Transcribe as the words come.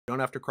don't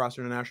have to cross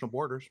international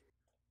borders.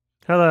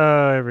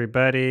 Hello,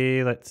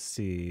 everybody. Let's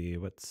see.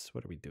 What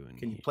are we doing?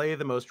 Can you play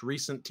the most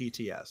recent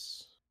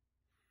TTS?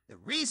 The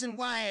reason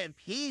why I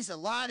pees a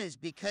lot is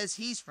because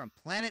he's from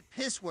Planet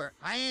Piss, where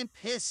I am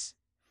piss,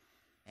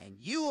 and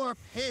you are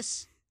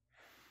piss,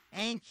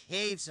 and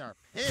caves are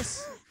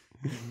piss.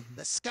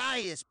 The sky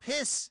is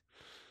piss,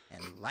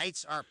 and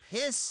lights are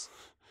piss,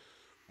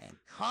 and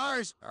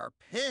cars are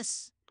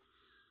piss,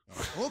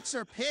 and books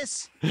are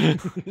piss,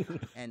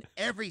 and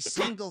every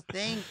single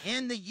thing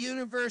in the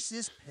universe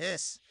is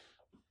piss.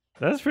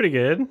 That's pretty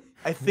good.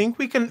 I think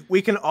we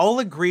can all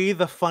agree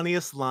the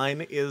funniest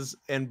line is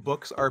 "and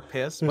books are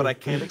piss," but I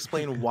can't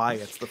explain why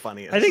it's the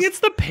funniest. I think it's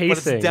the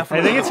pacing. It's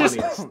definitely I think it's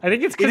the just. funniest. I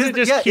think it's because it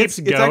just keeps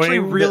it's actually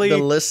going. really the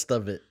list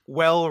of it.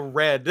 well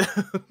read.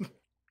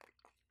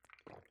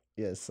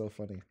 Yeah, it's so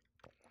funny.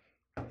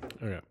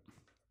 Okay.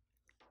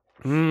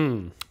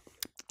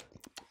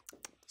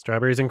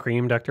 Strawberries and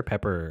cream, Dr.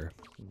 Pepper.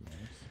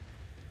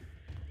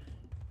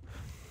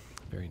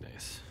 Very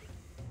nice.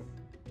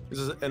 This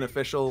is an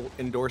official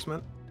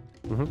endorsement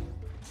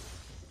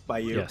by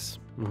you. Yes.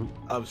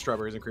 Of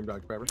strawberries and cream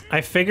Dr. Pepper.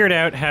 I figured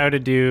out how to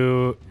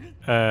do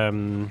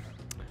Meth.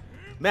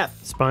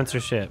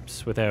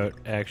 sponsorships without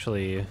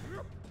actually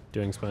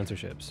doing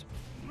sponsorships.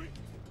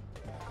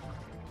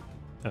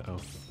 Uh-oh.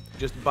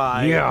 Just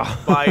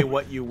buy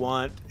what you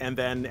want and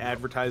then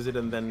advertise it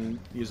and then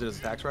use it as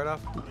a tax write-off?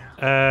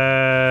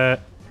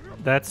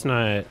 That's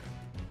not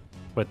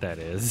what that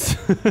is.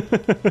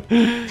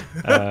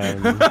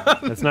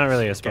 That's not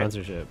really a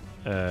sponsorship.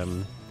 I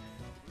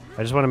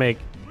just want to make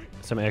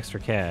some extra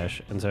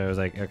cash, and so I was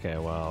like, okay,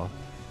 well,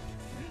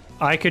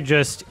 I could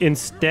just,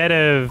 instead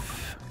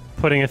of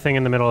putting a thing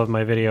in the middle of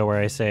my video where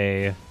I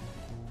say,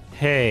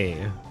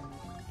 hey,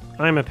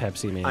 I'm a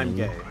Pepsi man. I'm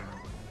gay.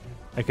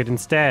 I could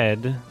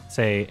instead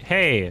say,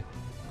 hey,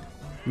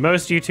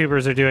 most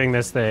YouTubers are doing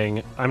this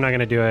thing. I'm not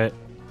going to do it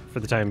for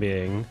the time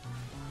being.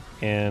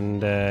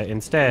 And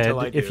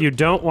instead, if you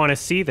don't want to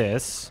see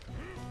this,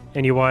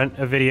 and you want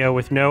a video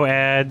with no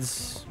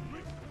ads,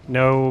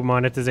 no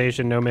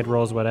monetization, no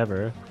mid-rolls,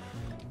 whatever,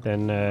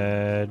 then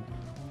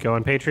go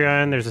on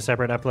Patreon. There's a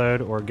separate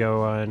upload, or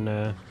go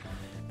on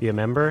be a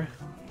member.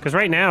 Because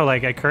right now,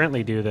 like, I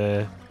currently do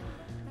the,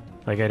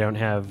 like, I don't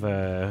have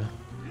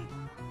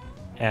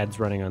ads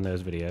running on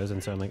those videos,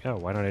 and so I'm like, oh,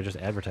 why don't I just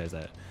advertise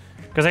that?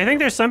 Because I think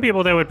there's some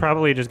people that would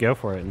probably just go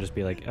for it and just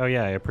be like, oh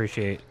yeah, I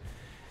appreciate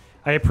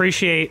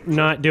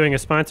not doing a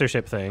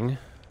sponsorship thing.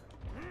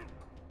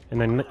 And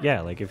then,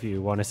 yeah, like, if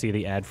you want to see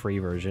the ad-free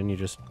version, you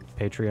just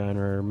Patreon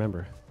or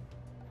member.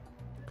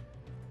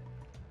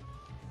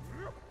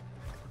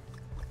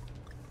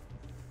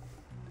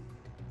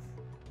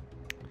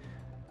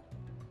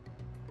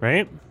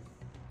 Right?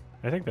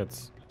 I think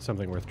that's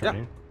something worth trying.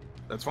 Yeah,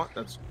 that's fine.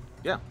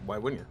 Yeah, why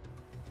wouldn't you?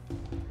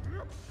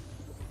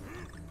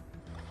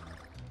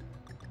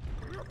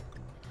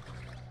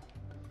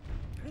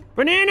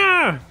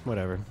 Banana!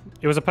 Whatever.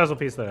 It was a puzzle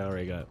piece that I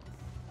already got.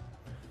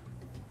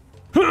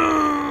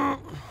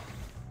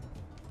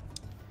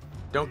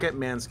 Don't get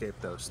Manscaped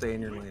though. Stay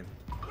in your lane.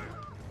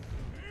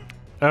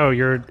 Oh,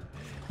 you're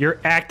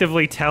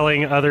actively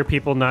telling other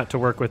people not to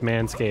work with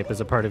Manscaped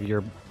as a part of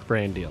your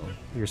brand deal.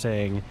 You're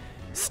saying,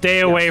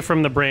 stay away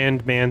from the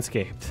brand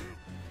Manscaped.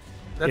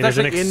 That's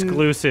actually an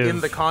exclusive in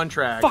the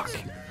contract Fuck.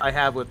 I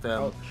have with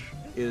them.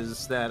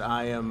 Is that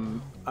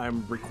I'm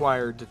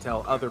required to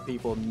tell other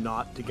people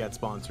not to get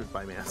sponsored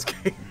by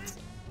Manscaped.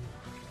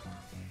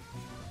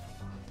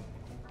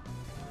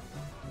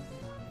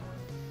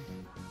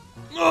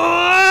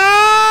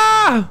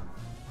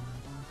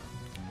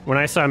 When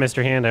I saw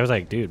Mr. Hand, I was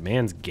like, dude,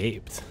 man's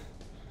gaped.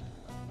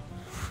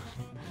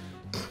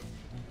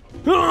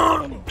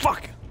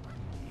 Fuck!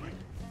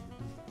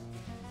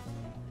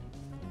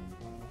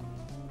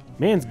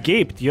 Man's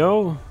gaped,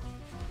 yo.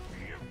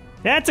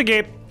 That's a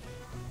gape.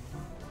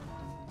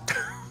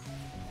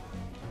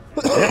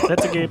 Yeah,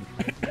 that's a gape.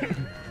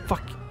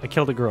 Fuck, I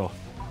killed a girl.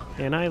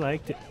 And I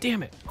liked it.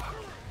 Damn it.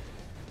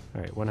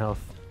 Alright, 1 health.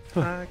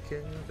 I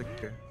killed the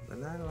girl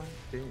and I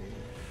liked it.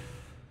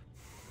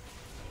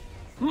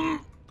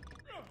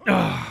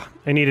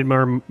 I needed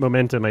more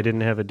momentum. I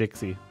didn't have a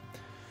Dixie.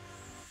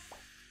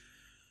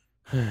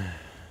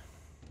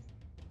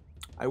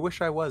 I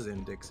wish I was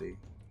in Dixie.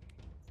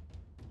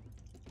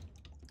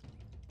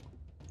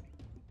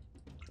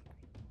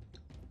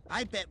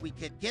 I bet we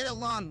could get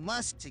Elon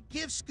Musk to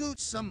give Scoot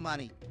some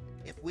money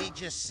if we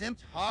just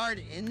simped hard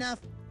enough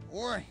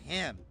for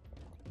him.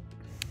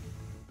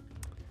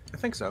 I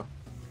think so.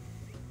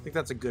 I think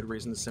that's a good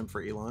reason to simp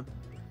for Elon.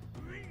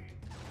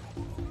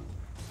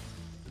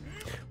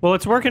 Well,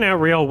 it's working out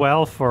real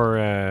well for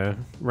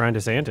Ron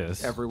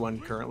DeSantis.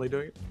 Everyone currently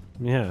doing it?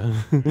 Yeah.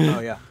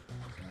 Oh, yeah.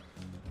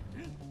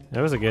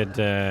 That was a good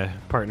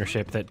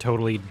partnership that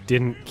totally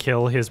didn't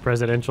kill his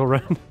presidential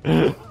run.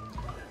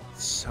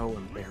 So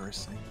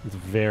embarrassing. It's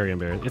very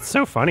embarrassing. It's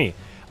so funny.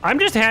 I'm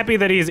just happy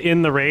that he's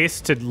in the race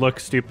to look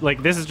stupid.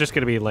 Like, this is just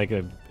going to be like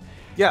a...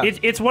 Yeah.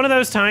 It's one of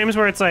those times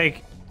where it's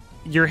like,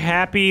 you're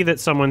happy that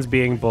someone's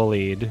being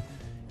bullied,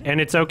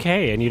 and it's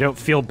okay, and you don't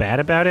feel bad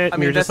about it,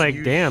 and you're just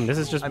like, damn, this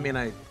is just. I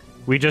mean,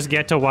 we just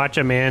get to watch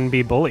a man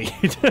be bullied,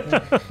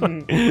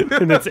 and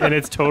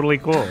it's totally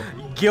cool.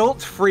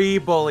 Guilt-free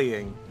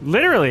bullying.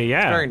 Literally,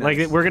 yeah. Very nice.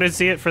 Like we're gonna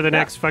see it for the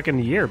next fucking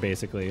year,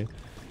 basically.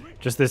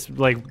 Just this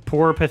like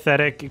poor,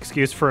 pathetic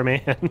excuse for a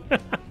man.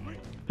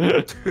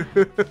 It's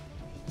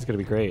gonna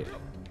be great.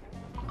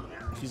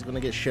 He's gonna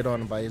get shit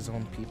on by his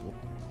own people.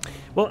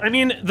 Well, I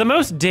mean, the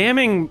most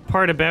damning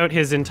part about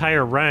his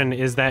entire run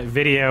is that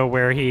video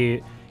where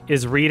he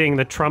is reading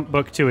the Trump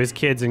book to his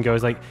kids and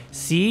goes like,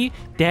 "See,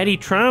 Daddy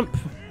Trump,"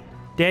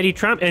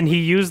 and he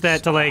used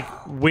that to like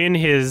win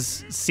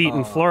his seat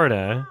in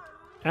Florida.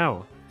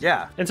 Ow.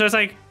 Yeah. And so it's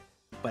like,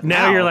 But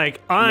now you're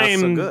like,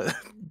 I'm not so good.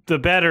 the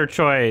better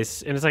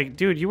choice, and it's like,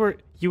 dude, you were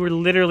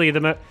literally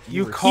the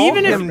You called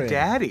even him if,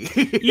 daddy.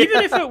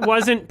 even if it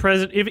wasn't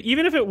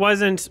even if it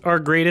wasn't our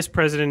greatest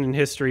president in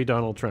history,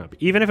 Donald Trump,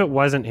 even if it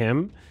wasn't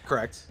him,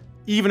 Correct.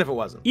 Even if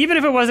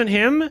it wasn't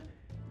him,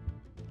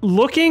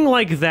 looking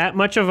like that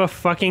much of a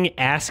fucking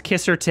ass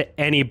kisser to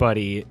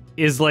anybody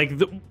is like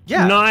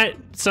not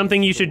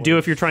something you should do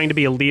if you're trying to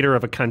be a leader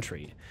of a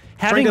country.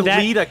 Having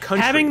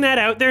that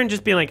out there and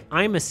just being like,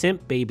 I'm a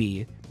simp,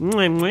 baby.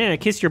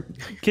 Kiss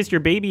your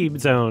baby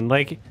zone.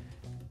 Like,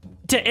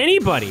 to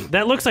anybody,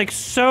 that looks like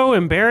so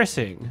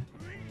embarrassing.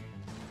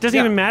 Doesn't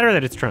even matter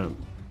that it's Trump.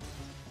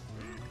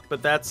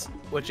 But that's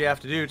what you have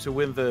to do to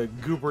win the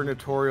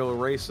gubernatorial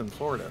race in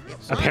Florida.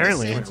 So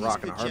Apparently. it's a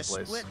rock and a hard just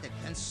place. split the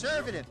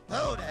conservative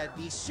vote, I'd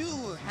be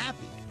so happy.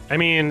 I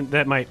mean,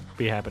 that might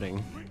be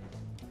happening.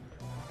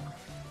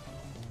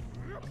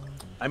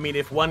 I mean,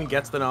 if one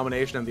gets the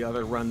nomination and the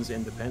other runs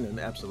independent,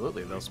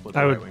 absolutely, they'll split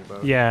the right-wing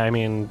vote. Yeah, I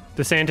mean,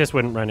 DeSantis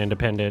wouldn't run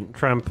independent.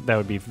 Trump, that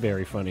would be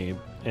very funny,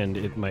 and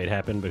it might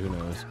happen, but who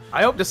knows?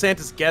 I hope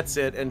DeSantis gets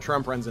it and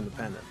Trump runs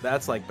independent.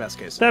 That's like best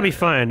case scenario. That'd be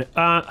fun.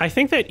 I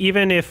think that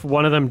even if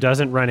one of them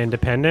doesn't run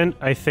independent,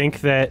 I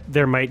think that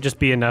there might just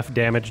be enough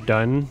damage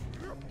done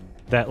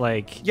that,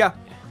 like, Yeah.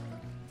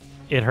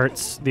 it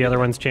hurts the other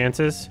one's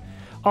chances.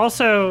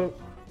 Also,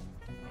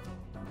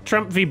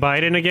 Trump v.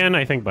 Biden again,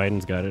 I think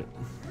Biden's got it.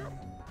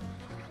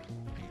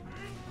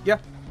 Yeah.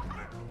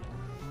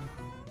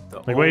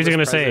 Like, what is he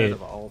gonna say?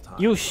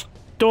 You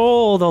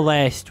stole the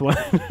last one.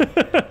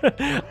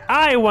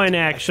 I won,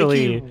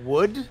 actually.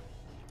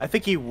 I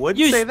think he would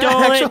You say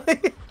stole that,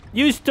 actually. it.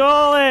 You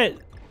stole it.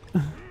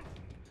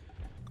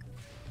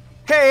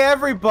 Hey,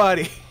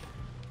 everybody.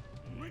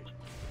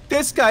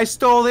 This guy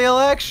stole the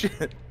election.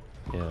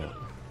 Yeah.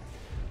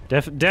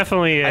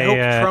 Definitely I hope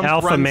a Trump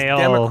alpha runs male.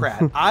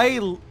 Democrat. I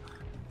Trump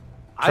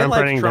like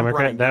running Trump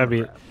Democrat. running That would be.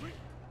 Democrat.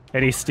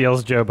 And he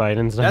steals Joe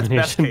Biden's That's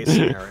nomination. best case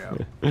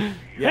scenario.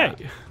 Yeah.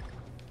 Hey.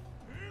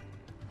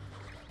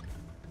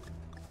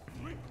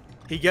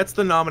 He gets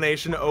the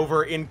nomination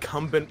over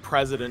incumbent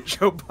president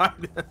Joe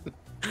Biden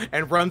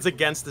and runs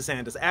against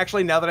DeSantis.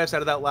 Actually, now that I've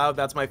said it out loud,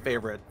 that's my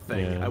favorite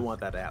thing. Yeah. I want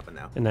that to happen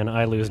now. And then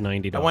I lose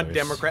 $90. I want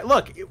Democrat.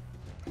 Look,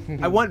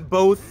 I want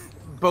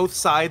both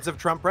sides of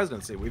Trump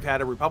presidency. We've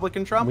had a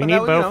Republican Trump. We and need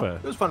that, both.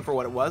 it was fun for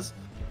what it was.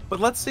 But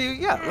let's see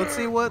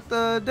what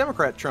the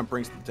Democrat Trump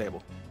brings to the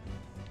table.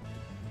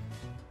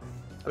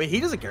 I mean,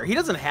 he doesn't care. He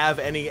doesn't have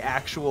any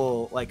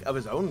actual, like, of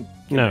his own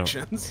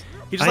convictions.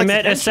 He just I likes met a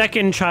attention.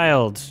 second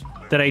child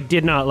that I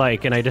did not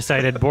like, and I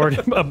decided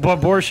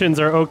abortions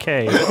are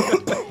okay.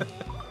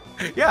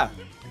 Yeah.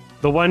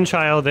 The one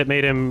child that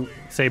made him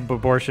say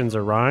abortions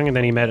are wrong, and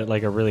then he met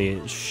like a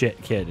really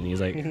shit kid, and he's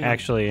like,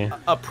 actually,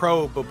 A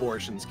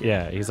pro-abortions kid.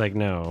 yeah, he's like,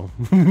 no.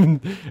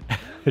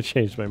 I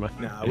changed my mind.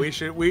 No, we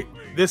should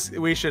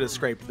have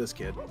scraped this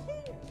kid.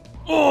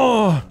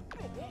 Oh,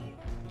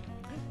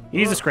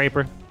 he's a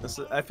scraper.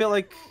 I feel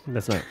like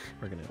That's not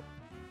working out.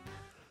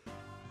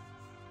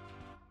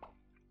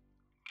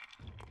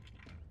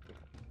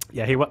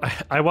 Yeah,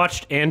 I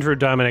watched Andrew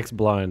Dominic's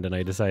Blonde, and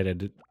I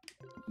decided,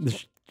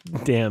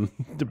 damn,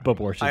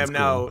 abortion. I am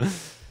now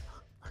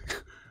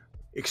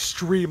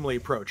extremely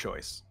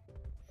pro-choice.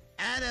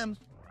 Adam,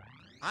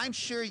 I'm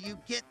sure you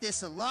get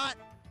this a lot,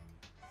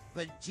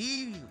 but do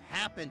you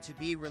happen to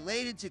be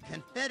related to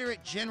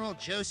Confederate General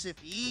Joseph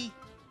E.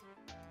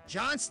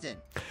 Johnston?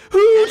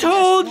 Who Adam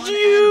told S1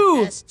 you?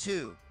 and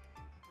S2.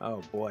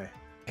 Oh boy.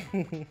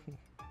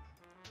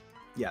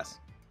 Yes.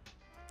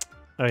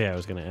 Oh yeah, I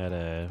was gonna add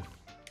a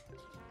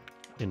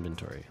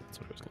inventory. That's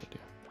what I was gonna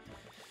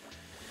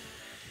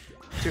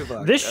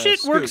do. This shit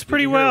Scoot, works did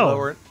pretty you hear well.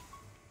 lower it?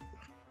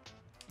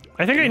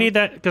 I think I need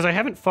that because I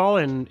haven't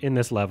fallen in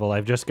this level.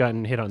 I've just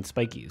gotten hit on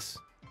spikies.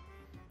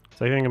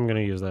 So I think I'm gonna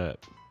use that.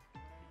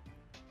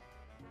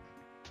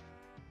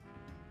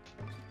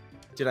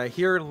 Did I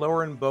hear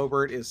Lauren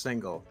Boebert is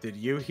single? Did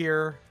you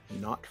hear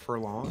not for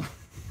long?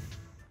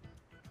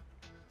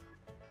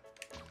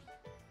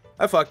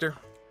 I fucked her.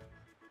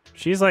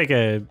 She's like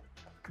the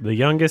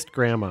youngest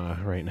grandma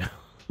right now.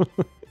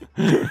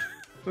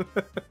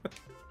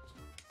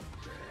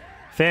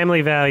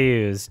 Family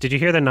values. Did you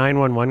hear the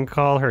 911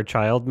 call her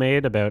child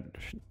made about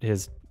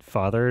his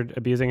father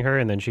abusing her,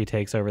 and then she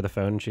takes over the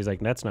phone and she's like,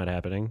 that's not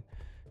happening.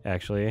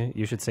 Actually,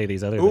 you should say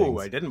these other things. Ooh,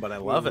 I didn't, but I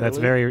love it. That's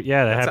very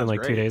that happened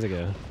like 2 days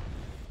ago.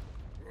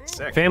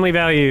 Sick. Family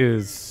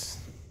values.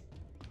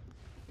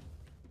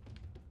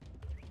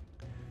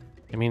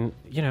 I mean,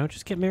 you know,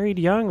 just get married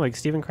young like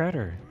Steven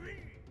Crowder.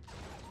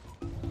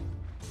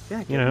 Yeah,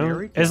 get You know,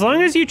 married, as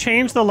long as you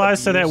change the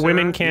laws so that abuse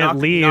women her, can't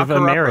knock leave her a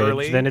up marriage,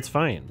 early. then it's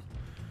fine.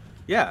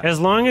 Yeah. As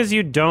long as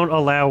you don't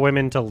allow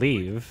women to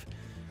leave,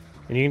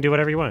 and you can do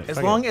whatever you want. As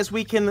Fuck long it. as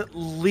we can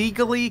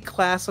legally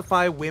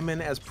classify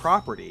women as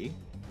property,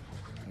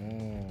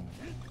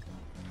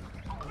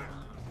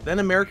 then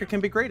America can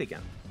be great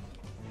again.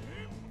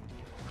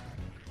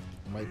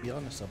 Might be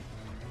onto something.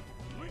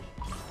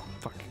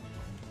 Fuck.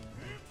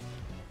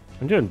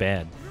 I'm doing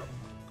bad.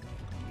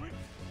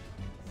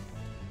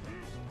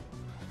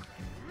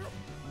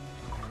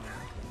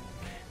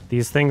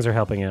 These things are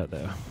helping out,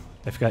 though.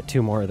 I've got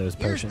 2 more of those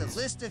Here's potions.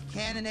 the list of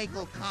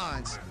canonical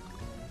Kongs.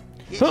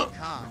 Kitty Huh.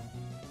 Kong.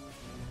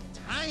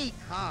 Tiny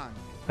Kong.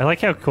 I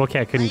like how Cool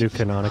Cat couldn't do Lanky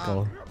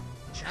canonical. Kong,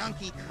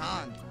 Chunky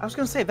Kong. I was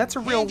gonna say that's a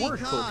real Candy word,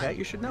 Cool Kong. Cat.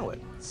 You should know it.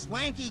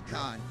 Swanky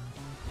Kong.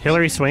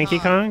 Hillary Swanky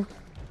Kong?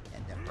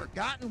 And the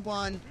forgotten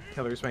one,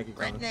 Hillary Swanky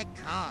Kong Redneck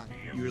Kong.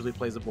 usually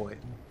plays a boy.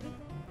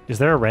 Is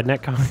there a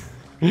redneck Kong?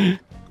 I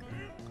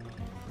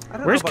don't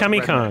know Where's about Cummy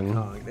Redneck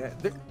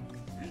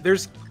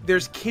Kong?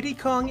 There's Kitty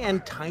Kong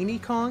and Tiny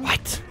Kong.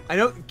 What? I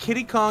know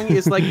Kitty Kong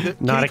is like the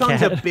Not Kitty a Kong's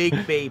cat. a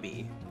big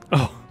baby.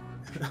 Oh.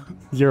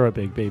 You're a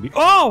big baby.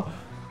 Oh!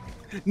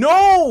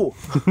 No!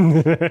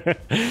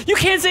 You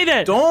can't say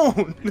that!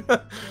 Don't!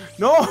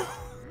 No!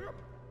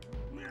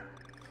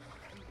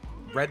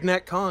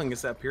 Redneck Kong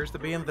appears to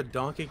be in the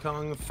Donkey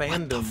Kong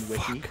fandom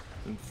wiki.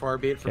 And far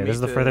be it from Okay, me this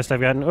is the to- furthest I've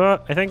gotten. Oh,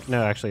 I think.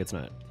 No, actually, it's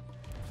not.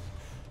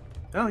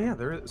 Oh yeah,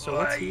 there is. So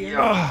what's he in?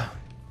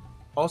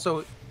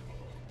 Also,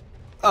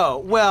 oh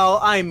well,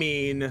 I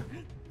mean,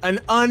 an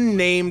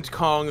unnamed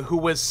Kong who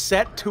was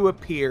set to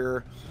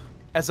appear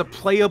as a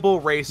playable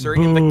racer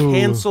in the Boo.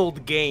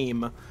 canceled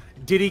game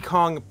Diddy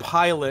Kong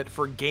Pilot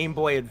for Game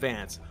Boy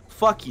Advance.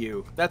 Fuck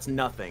you. That's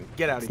nothing.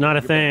 Get out of It's here. not a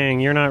You're thing.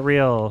 You're not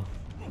real.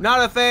 banned.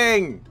 Not a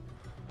thing.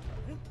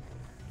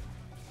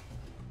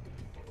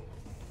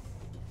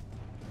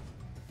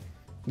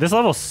 This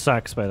level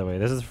sucks, by the way.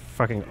 This is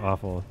fucking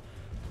awful.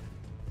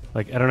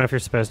 Like, I don't know if you're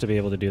supposed to be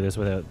able to do this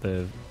without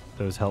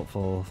those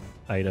helpful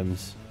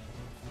items.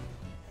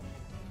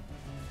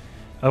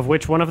 Of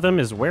which one of them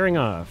is wearing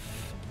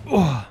off.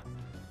 Ugh.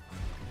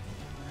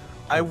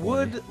 I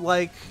would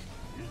like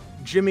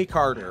Jimmy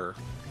Carter,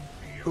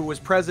 who was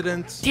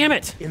president Damn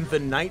it! in the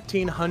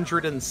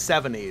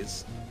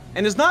 1970s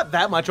and is not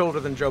that much older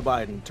than Joe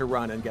Biden to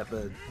run and get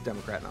the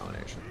Democrat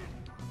nomination.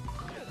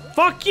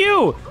 Fuck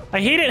you!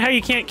 I hate it how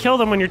you can't kill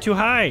them when you're too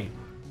high.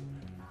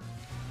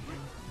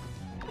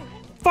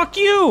 Fuck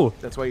you!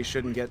 That's why you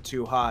shouldn't get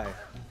too high,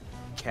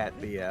 Cat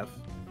BF.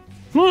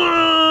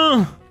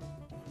 Ah!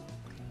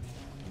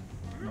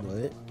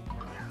 What?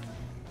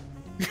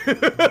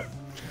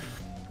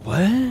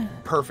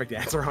 What? Perfect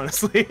answer,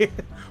 honestly.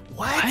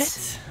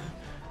 What?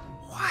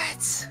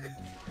 What?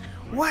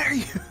 What are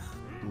you?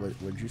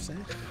 What'd you say?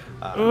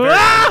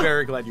 I'm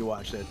very glad you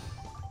watched it.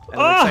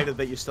 And I'm excited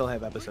that you still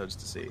have episodes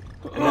to see.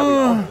 And now we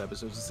all have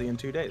episodes to see in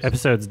 2 days.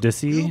 Episodes to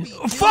see. You'll be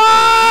Oh,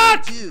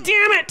 fuck! too.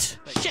 Damn it!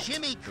 But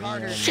Jimmy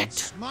Carter is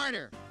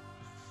smarter.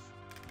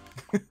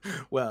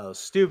 Well,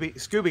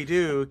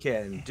 Scooby-Doo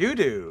can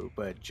do,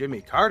 but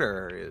Jimmy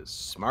Carter is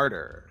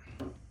smarter.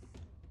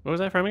 What was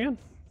that from again?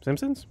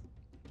 Simpsons?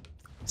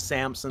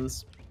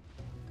 Samsons.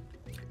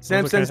 the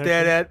Simpsons context?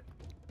 did it.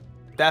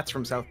 That's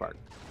from South Park.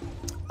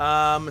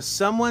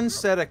 Someone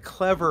said a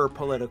clever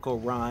political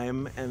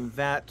rhyme, and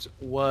that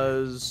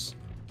was...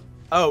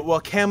 Oh, well,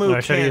 Camus No, I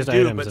should've can used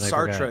do, items but and I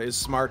Sartre forgot. is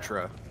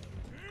smartra.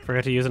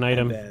 Forgot to use an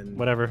item. then-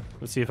 Whatever.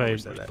 Let's see if I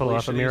Said that. pull Well, you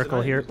off a should've used miracle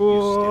an here. item, you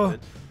Oh,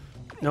 stupid.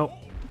 nope.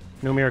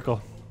 No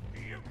miracle.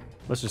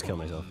 Let's just kill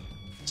myself.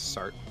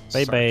 Bye-bye,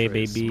 Bye-bye,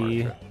 baby.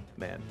 Smartra.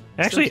 Man.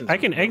 Actually, Simpsons I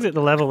can is exit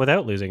the level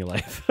without losing a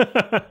life.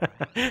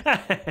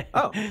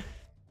 Oh,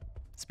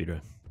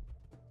 Speedrun.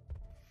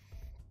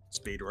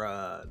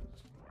 speedrun.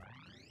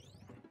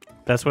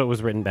 That's what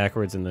was written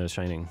backwards in The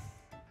Shining.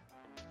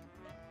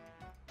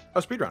 Oh,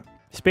 speedrun.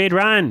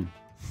 Speedrun!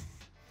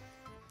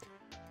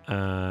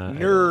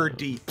 Nerd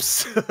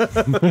deeps.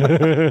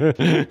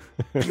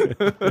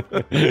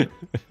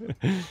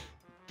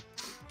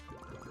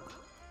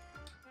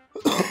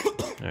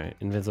 Alright,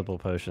 invincible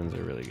potions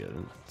are really good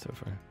so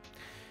far.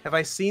 Have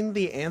I seen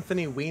the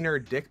Anthony Weiner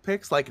dick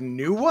pics? Like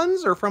new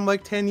ones or from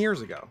like 10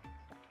 years ago?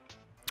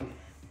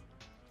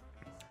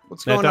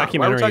 What's That going on? Why are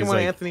documentary we talking is, about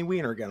like, Anthony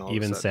Weiner again all of a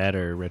Even sudden?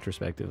 sadder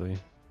retrospectively.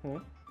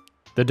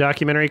 The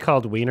documentary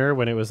called Wiener,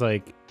 when it was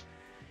like,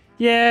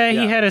 yeah, he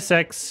Yeah. had a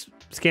sex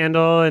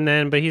scandal,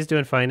 but he's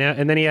doing fine now.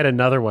 And then he had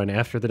another one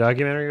after the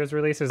documentary was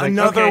released. It was like,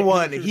 Another okay,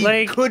 one. He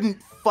like,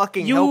 couldn't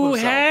fucking you help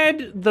himself.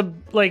 had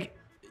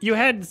you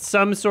had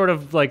some sort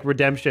of like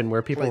redemption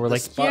where people Like, were the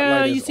like, spotlight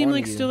yeah, you is seem on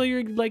like you. still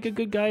you're like a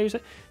good guy.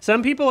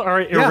 Some people are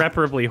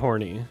irreparably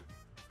horny.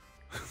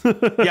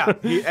 Yeah,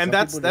 and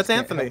that's people just can't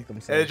Anthony. help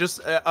themselves. It's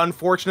just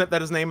unfortunate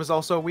that his name is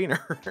also Wiener.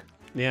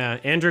 Yeah,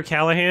 Andrew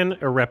Callahan,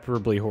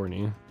 irreparably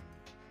horny.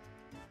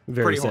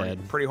 Very sad.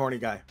 Horny, pretty horny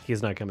guy.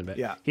 He's not coming back.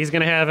 Yeah. He's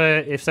gonna have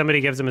if somebody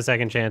gives him a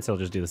second chance, he'll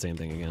just do the same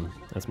thing again.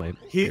 That's my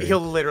theory. He'll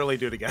literally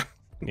do it again.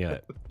 Yeah.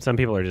 Some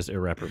people are just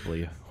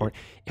irreparably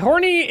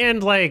horny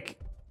and like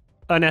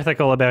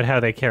unethical about how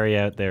they carry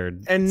out their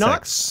and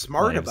not sex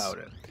smart lives. about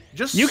it.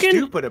 Just You can-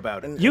 stupid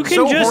about it. You can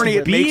So just horny,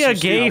 it be makes a you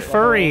gay stupid.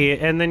 furry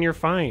and then you're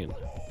fine.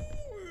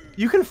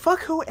 You can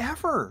fuck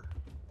whoever.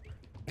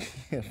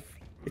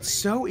 It's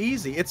so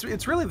easy.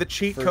 It's really the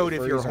cheat code if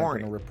you're Furries aren't horny.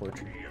 gonna report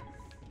you.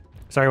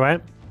 Sorry,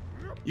 what?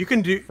 You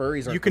can do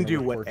Furries aren't you can gonna do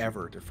report you.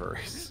 whatever to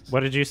furries. What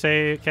did you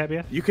say,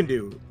 Cabia? You can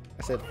do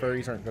I said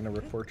furries aren't gonna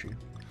report you.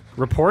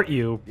 Report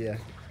you Yeah.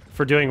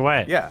 for doing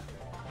what? yeah.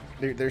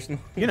 There's no.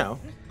 You know,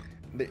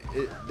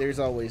 There's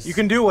always. you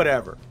can do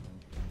whatever.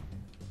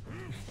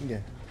 Yeah.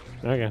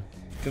 Okay.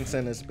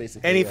 Consent is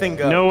basically. Anything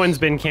goes. No one's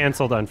been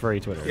canceled on furry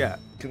Twitter. Yeah.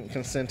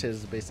 Consent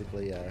is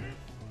basically.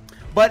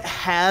 But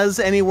has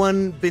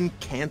anyone been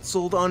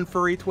canceled on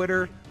furry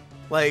Twitter?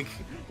 Like,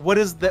 what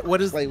is that?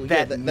 What is Like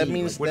that? that mean?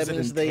 means Like, what that does it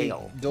means they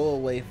entail? go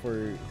away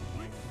for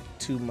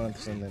 2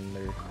 months and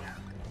then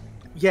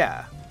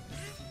Yeah.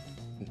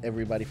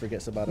 everybody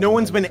forgets about it. No and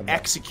one's then been they come back.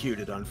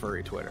 executed on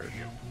furry Twitter.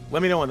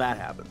 Let me know when that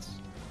happens.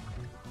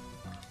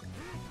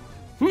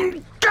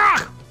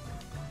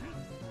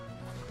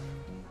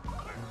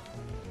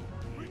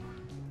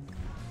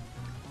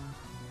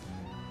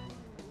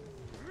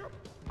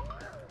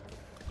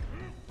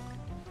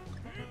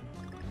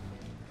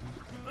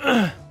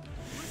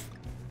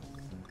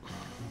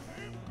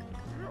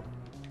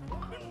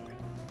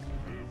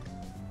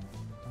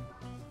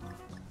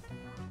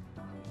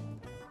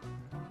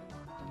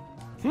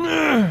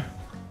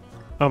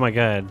 Oh my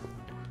god.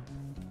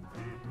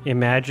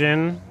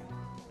 Imagine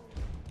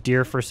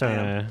Dear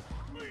Fursona,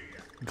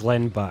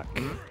 Glenn Buck.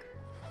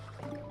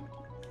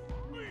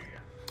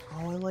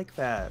 Oh, I like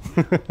that.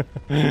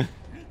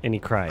 And he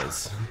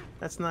cries.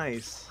 That's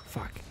nice.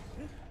 Fuck.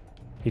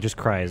 He just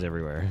cries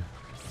everywhere.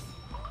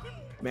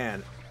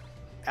 Man,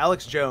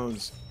 Alex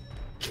Jones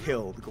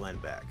killed Glenn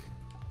Beck.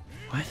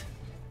 What?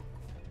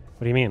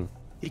 What do you mean?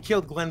 He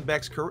killed Glenn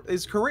Beck's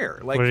his career.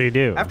 Like, What did he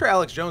do? After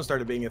Alex Jones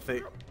started being a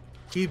thing,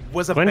 he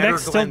was a Glenn better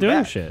Beck's still Glenn doing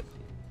Beck. shit.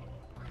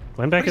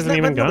 Glenn Beck But he's isn't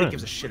even nobody gone.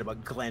 gives a shit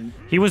about Glenn.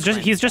 He's Glenn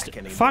just Beck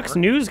anymore. Fox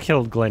News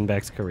killed Glenn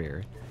Beck's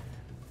career.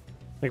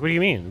 Like, what do you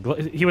mean?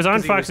 He was on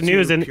 'Cause he Fox was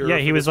News too and pure yeah,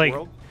 for he was this like,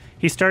 world?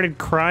 he started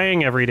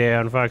crying every day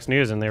on Fox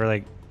News, and they were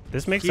like,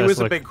 "This makes He us was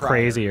a look big crier.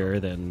 crazier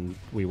than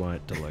we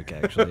want to look."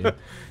 Actually,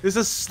 This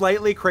is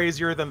slightly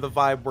crazier than the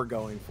vibe we're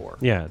going for.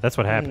 yeah, that's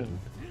what happened.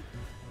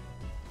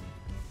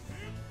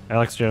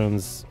 Alex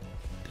Jones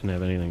didn't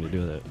have anything to do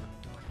with it.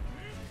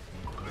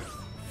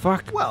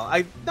 Fuck. Well,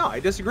 I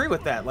disagree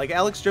with that. Like,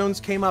 Alex Jones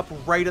came up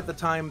right at the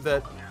time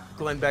that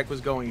Glenn Beck was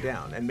going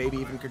down, and maybe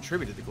even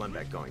contributed to Glenn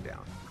Beck going down.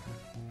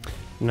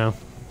 No.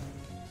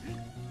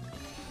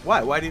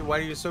 Why? Why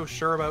are you so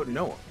sure about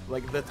Noah?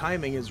 Like, the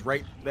timing is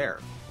right there.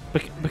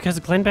 Because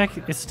Glenn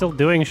Beck is still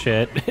doing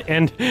shit,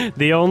 and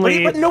the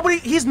only But nobody,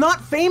 he's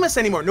not famous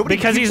anymore. Nobody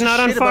because gives he's a not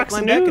on shit about Fox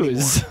Glenn Beck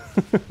News.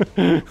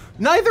 anymore.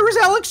 Neither is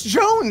Alex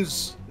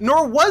Jones,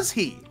 nor was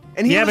he.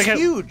 And he Yeah, was because-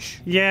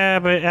 huge. Yeah,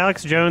 but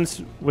Alex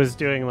Jones was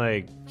doing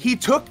like He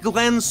took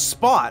Glenn's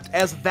spot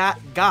as that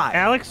guy.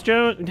 Alex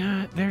Jones.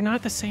 Nah, they're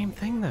not the same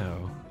thing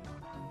though.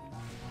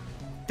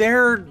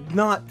 They're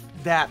not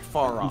that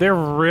far off. They're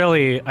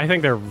really. I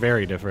think they're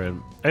very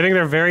different. I think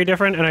they're very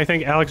different, and I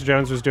think Alex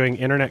Jones was doing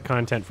internet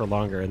content for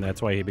longer, and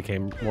that's why he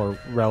became more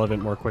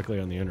relevant more quickly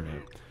on the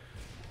internet.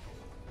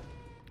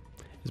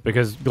 It's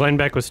because Glenn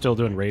Beck was still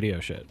doing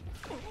radio shit.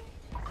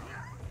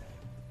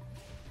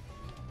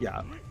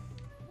 Yeah.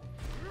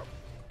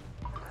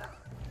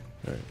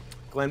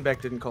 Glenn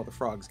Beck didn't call the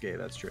frogs gay,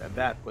 that's true. And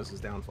that was his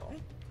downfall.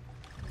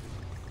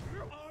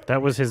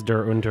 That was his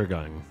Der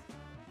Untergang.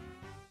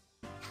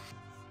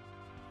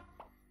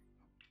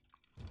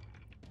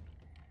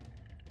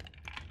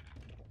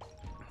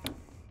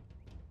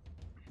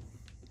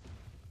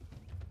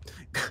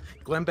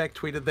 Glenn Beck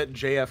tweeted that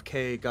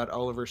JFK got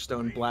Oliver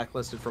Stone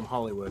blacklisted from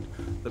Hollywood,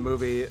 the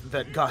movie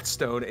that got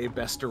Stone a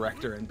Best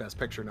Director and Best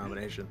Picture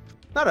nomination.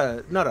 Not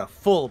a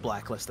full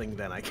blacklisting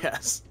then, I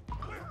guess.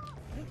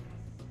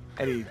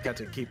 And he got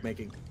to keep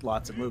making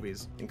lots of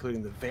movies,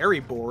 including the very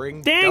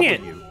boring Dang it!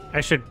 W. I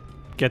should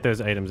get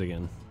those items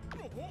again.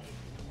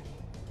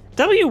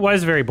 W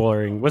was very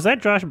boring. Was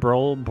that Josh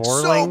Borling?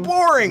 So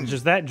boring!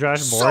 Just that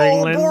Josh So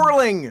Borling?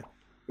 boring!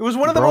 It was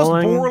one of the most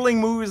Brolin? boring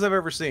movies I've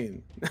ever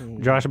seen.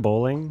 Josh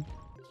Bowling?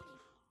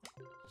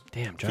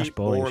 Damn, Josh Keep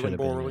Bowling Borling, should have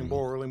been Borling, in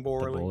Borling, the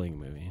Borling. bowling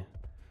movie.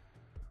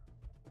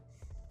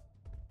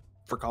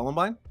 For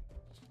Columbine?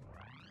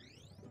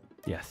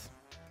 Yes.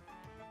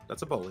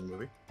 That's a bowling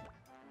movie.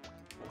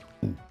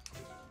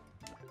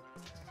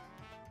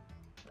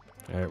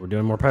 All right, we're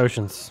doing more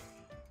potions.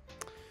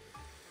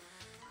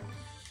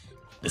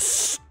 This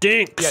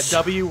stinks. Yeah,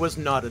 W was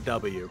not a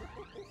W.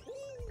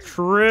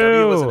 True.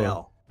 W was an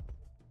L.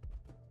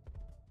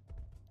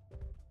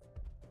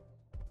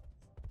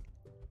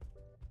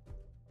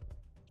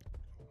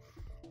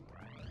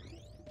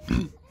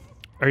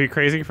 Are you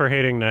crazy for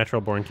hating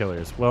Natural Born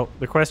Killers? Well,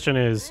 the question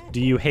is, do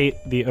you hate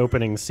the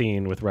opening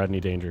scene with Rodney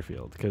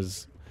Dangerfield?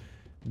 Because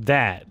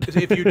that...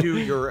 If you do,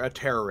 you're a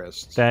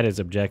terrorist. That is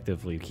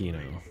objectively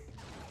Kino.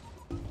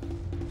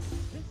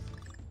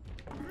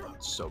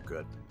 It's so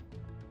good.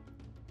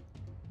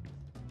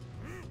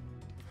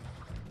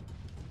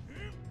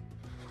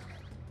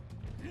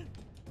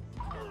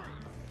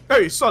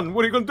 Hey, son,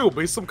 what are you gonna do?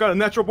 Be some kind of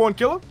natural born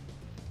killer?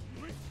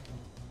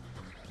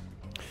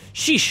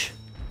 Sheesh.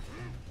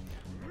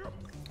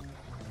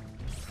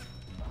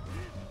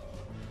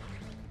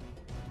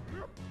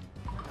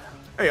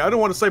 Hey, I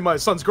don't want to say my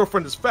son's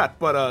girlfriend is fat,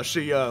 but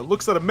she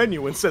looks at a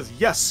menu and says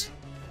yes.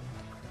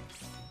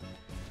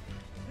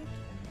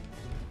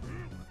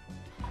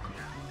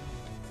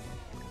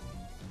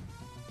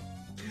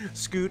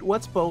 Scoot,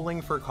 what's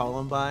Bowling for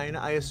Columbine?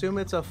 I assume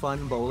it's a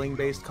fun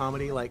bowling-based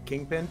comedy like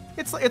Kingpin.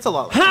 It's a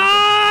lot like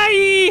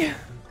Hi!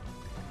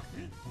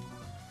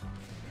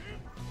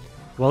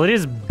 Well, it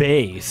is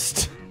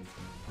based.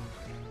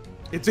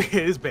 It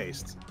is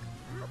based.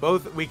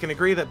 Both, we can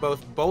agree that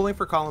both Bowling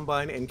for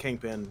Columbine and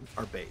Kingpin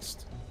are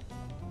based.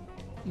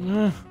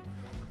 Damn,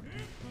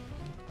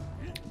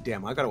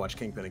 I gotta watch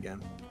Kingpin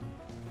again.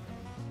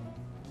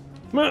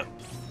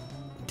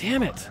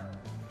 Damn it.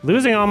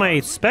 Losing all my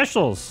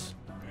specials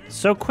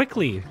so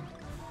quickly.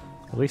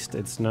 At least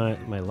it's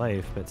not my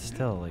life, but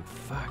still, like,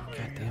 fuck,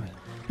 god damn it.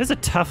 This is a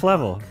tough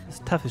level. It's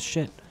tough as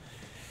shit.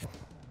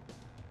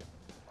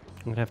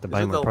 I'm gonna have to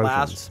buy more potions.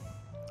 Last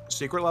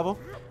secret level?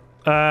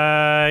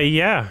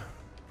 Yeah.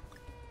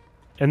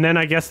 And then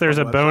I guess there's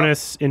a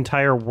bonus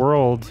entire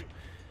world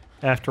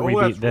after we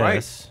beat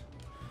this.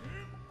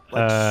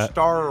 Like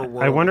Star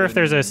World. I wonder if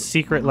there's a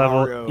secret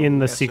level in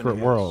the secret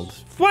world.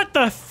 What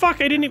the fuck?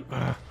 I didn't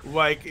even...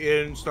 Like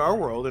in Star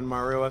World in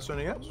Mario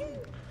SNES.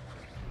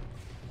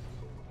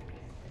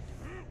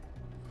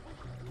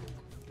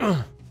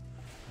 I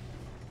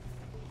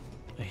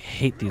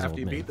hate these old men. After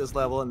you beat this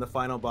level and the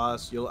final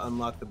boss, you'll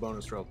unlock the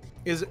bonus world.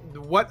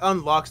 What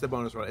unlocks the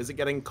bonus world? Is it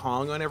getting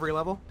Kong on every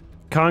level?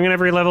 Kong on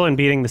every level and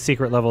beating the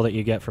secret level that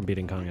you get from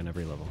beating Kong on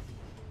every level.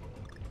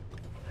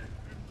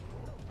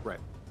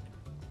 Right.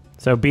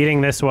 So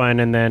beating this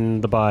one and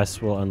then the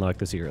boss will unlock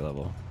the secret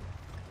level.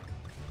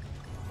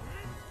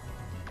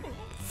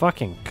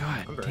 Fucking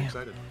god I'm very damn.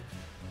 excited.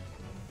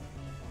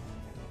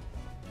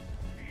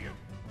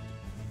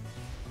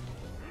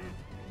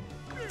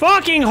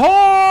 Fucking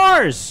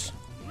whores!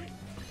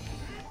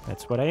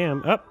 That's what I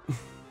am. Up.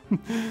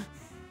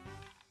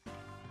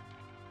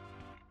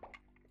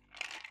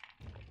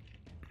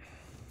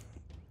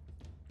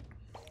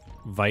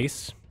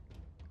 Vice.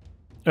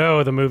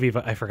 Oh, the movie.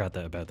 I forgot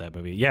about that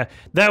movie. Yeah,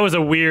 that was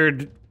a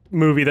weird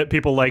movie that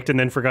people liked and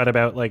then forgot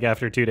about like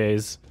after 2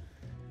 days.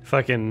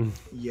 Fucking.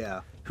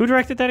 Yeah. Who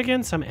directed that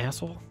again? Some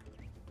asshole?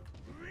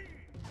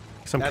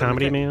 Some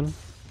comedy man?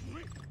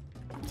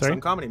 Sorry?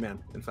 Some comedy man,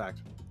 in fact.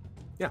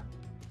 Yeah.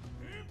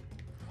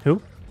 Who?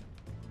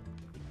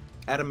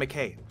 Adam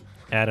McKay.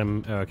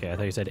 Adam. Oh, okay, I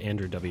thought you said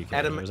Andrew WK.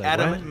 Adam like,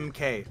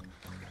 McKay.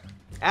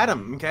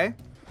 Adam McKay.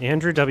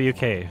 Andrew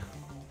WK.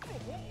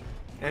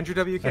 Andrew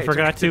WK. I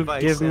forgot to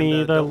give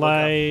me the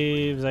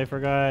lives. I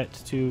forgot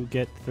to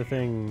get the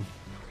thing.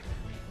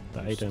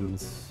 The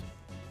items.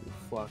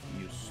 Fuck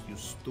you, you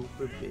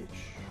stupid bitch.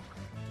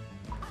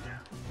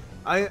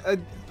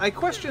 I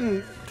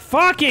question.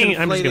 Fucking!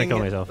 I'm just gonna kill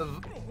myself.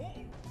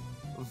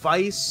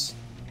 Vice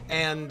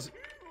and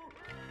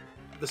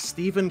the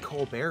Stephen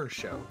Colbert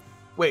Show.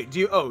 Wait, do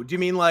you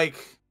mean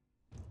like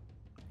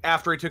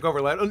after he took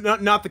over?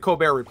 Not the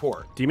Colbert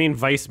Report. Do you mean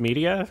Vice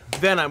Media?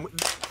 Then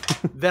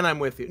I'm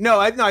with you. No,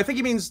 I think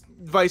he means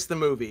Vice the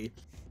movie.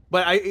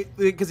 But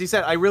because he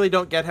said I really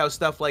don't get how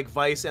stuff like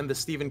Vice and the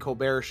Stephen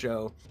Colbert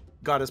Show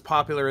got as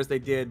popular as they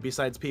did,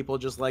 besides people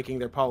just liking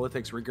their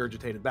politics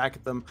regurgitated back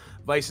at them.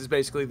 Vice is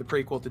basically the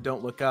prequel to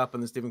Don't Look Up,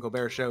 and the Stephen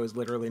Colbert Show is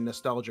literally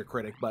nostalgia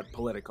critic, but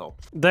political.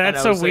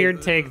 That's a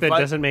weird take that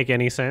doesn't make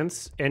any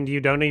sense, and you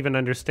don't even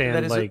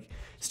understand, like,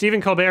 Stephen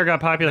Colbert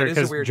got popular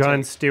because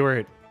Jon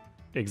Stewart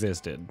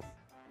existed.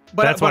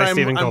 But that's why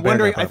Stephen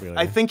Colbert got popular.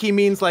 I think he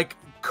means, like,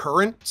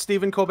 current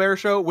Stephen Colbert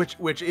Show,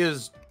 which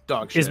is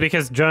dog shit. Is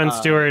because Jon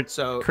Stewart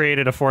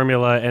created a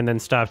formula and then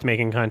stopped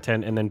making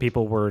content, and then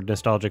people were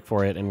nostalgic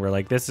for it and were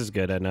like, "This is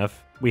good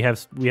enough. We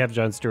have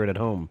Jon Stewart at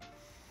home."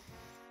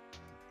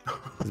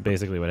 That's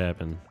basically what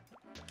happened.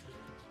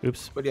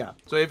 Oops. But yeah,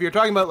 so if you're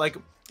talking about like,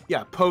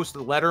 yeah, post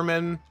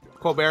Letterman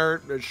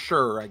Colbert,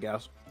 sure, I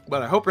guess.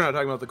 But I hope you're not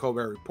talking about the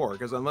Colbert Report,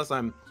 because unless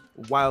I'm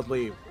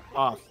wildly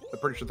off, I'm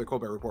pretty sure the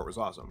Colbert Report was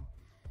awesome.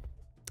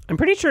 I'm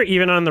pretty sure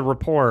even on the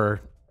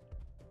Report,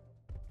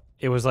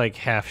 it was like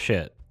half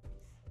shit.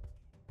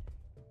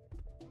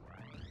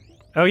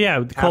 Oh yeah,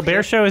 the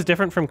Colbert Show is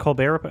different from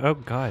Colbert Report. Oh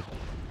god.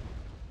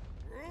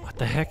 What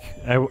the heck?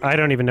 I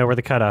don't even know where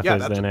the cutoff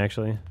is then,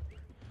 actually.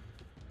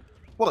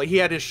 Well, he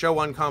had his show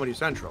on Comedy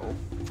Central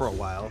for a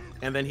while,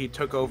 and then he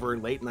took over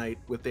Late Night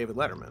with David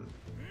Letterman.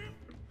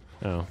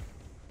 Oh.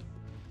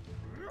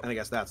 And I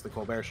guess that's the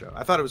Colbert Show.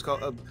 I thought it was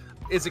called...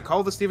 is it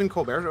called the Stephen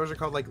Colbert Show, or is it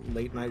called, like,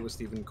 Late Night with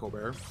Stephen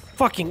Colbert?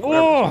 Fucking...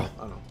 Oh! I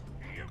don't know.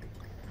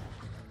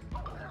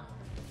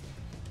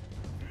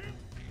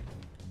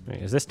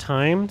 Wait, is this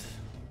timed?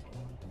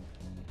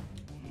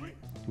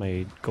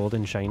 My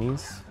golden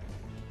shinies?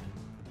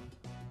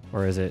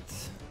 Or is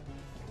it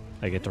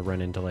I get to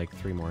run into like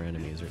 3 more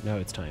enemies? Or no,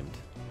 it's timed.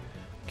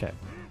 Okay,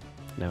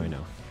 now I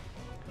know.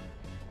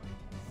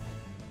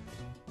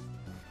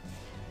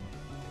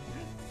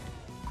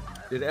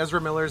 Did Ezra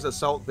Miller's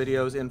assault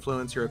videos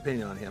influence your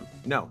opinion on him?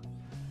 No.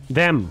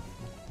 Them.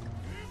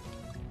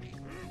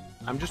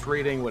 I'm just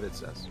reading what it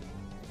says.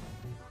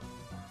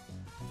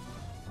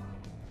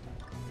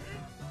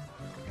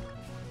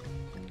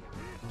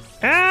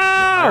 Ow!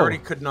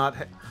 No,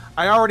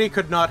 I already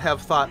could not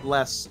have thought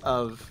less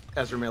of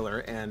Ezra Miller,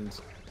 and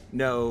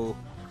no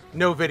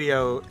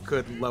video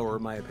could lower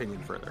my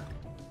opinion further.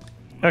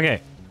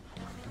 Okay.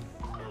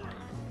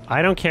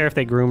 I don't care if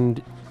they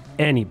groomed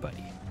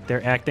anybody.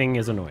 Their acting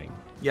is annoying.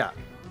 Yeah.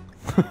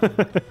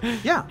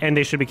 Yeah. And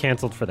they should be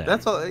canceled for that.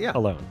 That's all. Yeah.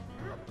 Alone.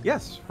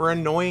 Yes, for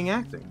annoying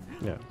acting.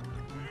 Yeah.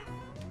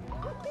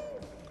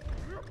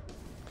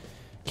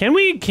 Can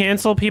we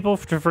cancel people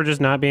for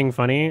just not being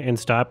funny and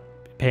stop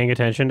paying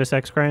attention to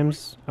sex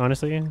crimes,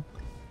 honestly?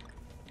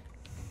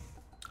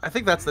 I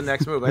think that's the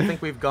next move. I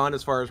think we've gone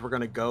as far as we're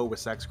going to go with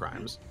sex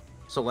crimes.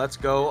 So let's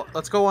go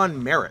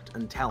on merit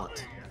and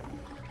talent.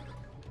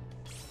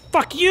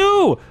 Fuck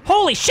you!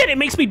 Holy shit, it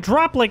makes me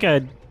drop like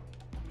a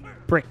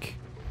brick.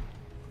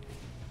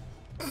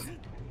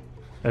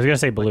 I was gonna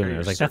say balloon. I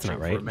was like, that's not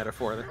right. For a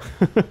metaphor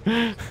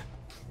there.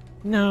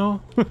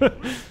 No.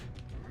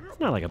 It's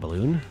not like a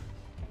balloon.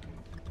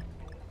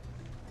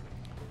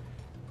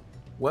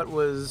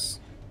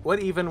 What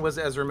even was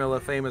Ezra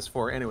Miller famous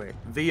for anyway?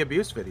 The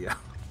abuse video.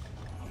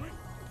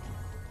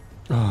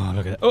 Oh,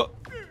 look at that. Oh,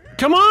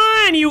 come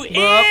on, you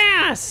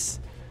ass!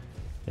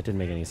 That didn't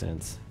make any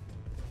sense.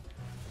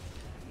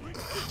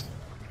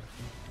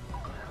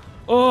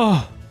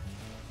 Oh.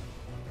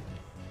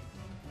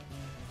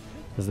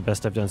 This is the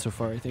best I've done so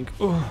far, I think.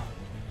 Oh,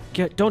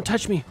 don't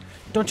touch me!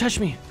 Don't touch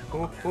me!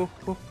 Oh,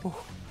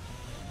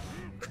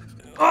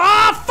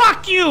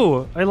 fuck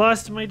you! I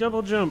lost my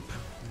double jump.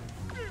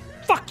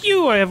 Fuck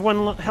you! I have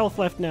 1 health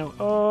left now.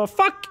 Oh,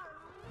 fuck!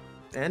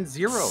 And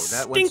 0.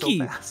 That stinky.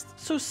 went so fast.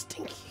 So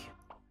stinky.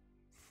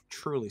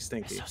 Truly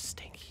stinky. So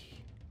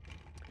stinky.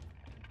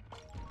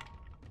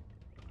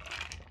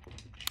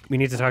 We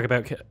need to talk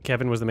about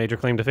Kevin was the major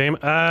claim to fame.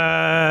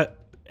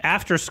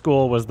 After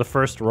School was the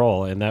first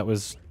role, and that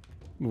was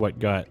what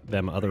got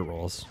them other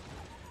roles.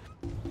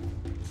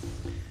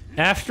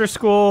 After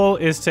School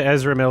is to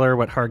Ezra Miller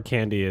what Hard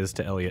Candy is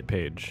to Elliot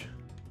Page.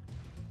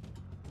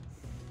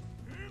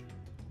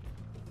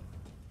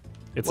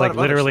 It's like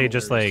literally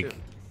just like...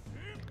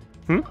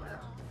 What?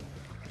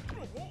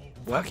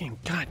 Fucking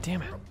god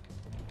damn it.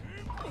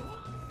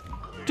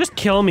 Just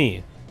kill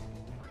me.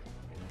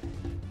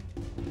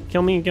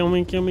 Kill me, kill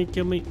me, kill me,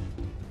 kill me.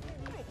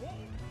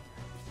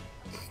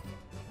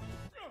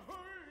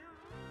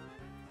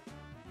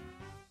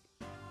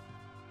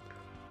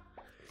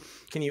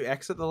 Can you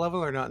exit the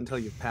level or not until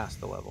you've passed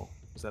the level?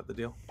 Is that the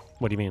deal?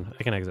 What do you mean?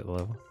 I can exit the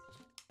level.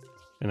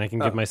 And I can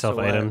give myself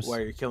so items. Why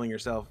are you killing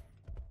yourself?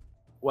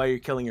 Why are you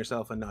killing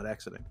yourself and not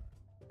exiting?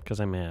 Because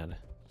I'm mad.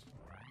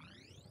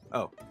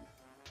 Oh.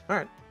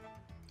 Alright.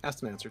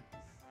 Asked and answered.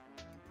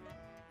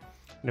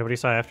 Nobody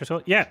saw After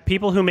School? Yeah,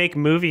 people who make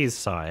movies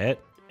saw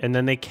it, and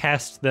then they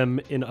cast them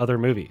in other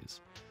movies.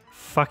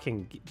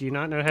 Fucking, do you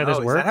not know how this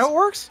works? Is that how it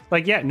works?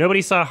 Like, yeah,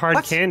 nobody saw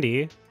Hard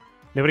Candy.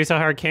 Nobody saw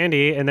Hard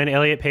Candy, and then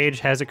Elliot Page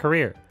has a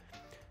career.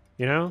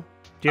 You know?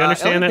 Do you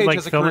understand Elliot that? Page Like,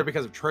 has a career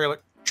because of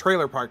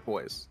Trailer Park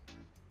Boys.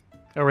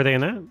 Oh, were they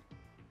in that?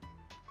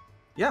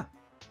 Yeah.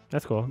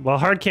 That's cool. Well,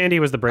 Hard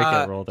Candy was the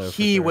breakout role, though.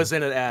 He was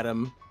in it,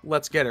 Adam.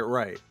 Let's get it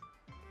right.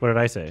 What did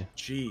I say?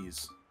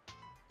 Jeez.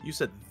 You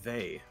said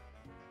they.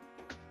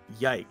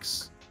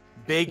 Yikes.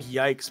 Big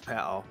yikes,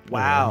 pal.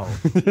 Wow.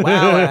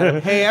 Wow,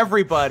 Adam. Hey,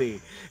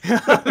 everybody.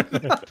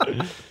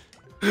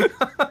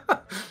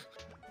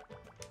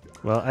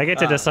 Well, I get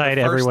to decide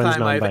everyone's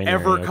non-binary. First time I've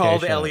ever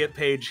called shut Elliot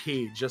Page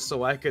he, just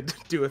so I could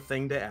do a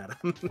thing to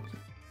Adam.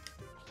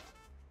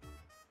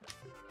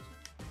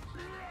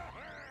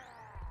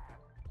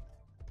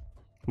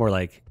 More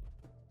like,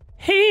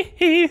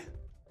 hey.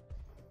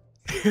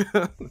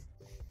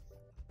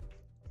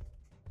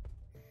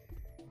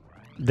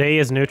 They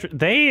is neutral.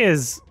 They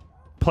is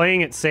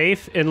playing it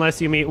safe unless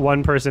you meet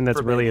one person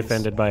that's really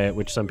offended by it,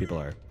 which some people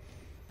are.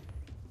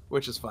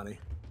 Which is funny.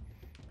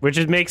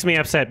 Which makes me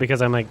upset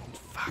because I'm like,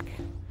 fuck.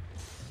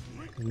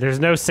 There's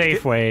no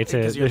safe way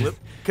to...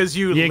 Because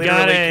you literally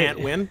can't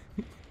win?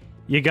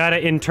 You gotta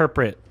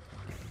interpret.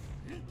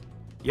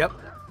 Yep.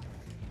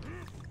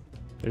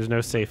 There's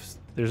no safe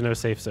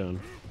zone.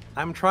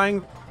 I'm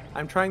trying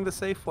the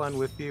safe one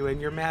with you, and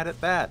you're mad at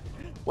that.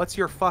 What's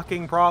your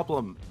fucking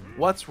problem?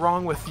 What's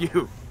wrong with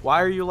you?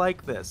 Why are you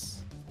like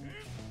this?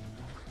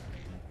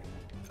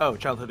 Oh,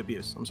 childhood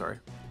abuse. I'm sorry.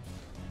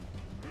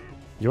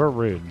 You're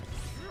rude.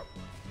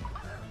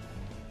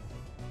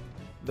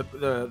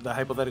 The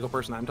hypothetical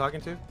person I'm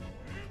talking to?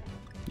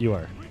 You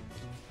are.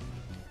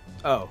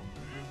 Oh.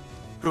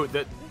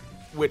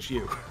 Which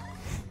you?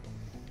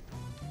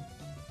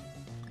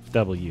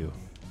 W.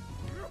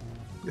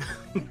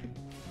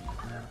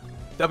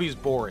 W's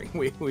boring.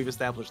 We've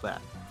established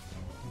that.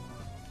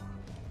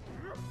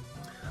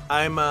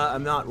 I'm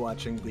not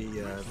watching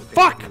the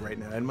Fuck right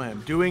now.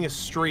 I'm doing a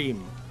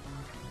stream.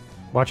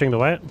 Watching the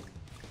what?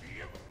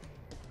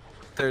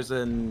 There's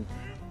an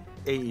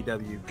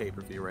AEW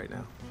pay-per-view right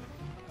now.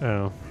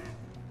 Oh.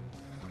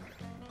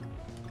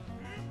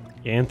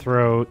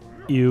 Anthro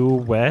U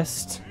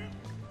West.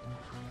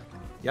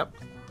 Yep.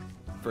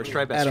 First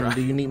try, best Adam, try.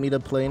 do you need me to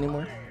play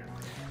anymore?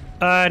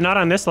 Not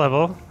on this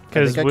level,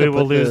 because I we will put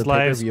the lose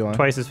lives pay-per-view on.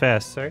 twice as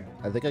fast. Sorry.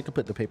 I think I could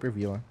put the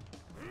pay-per-view on.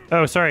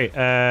 Oh, sorry.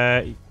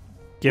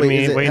 Give Wait,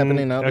 me. is it wait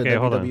happening now? Okay, the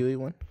hold on. WWE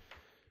one?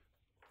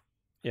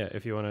 Yeah,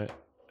 if you want to,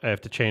 I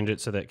have to change it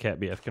so that Cat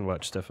BF can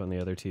watch stuff on the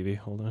other TV.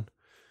 Hold on.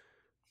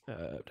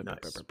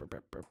 Nice.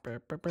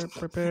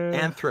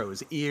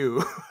 Anthros,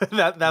 ew.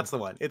 That's the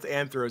one. It's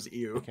Anthros, I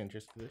ew. can't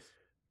just do this.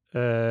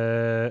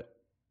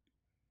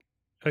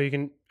 Oh, you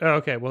can. Oh,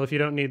 okay. Well, if you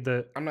don't need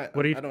the, I'm not.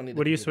 what are you? I don't need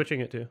What the are you computer. switching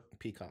it to?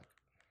 Peacock.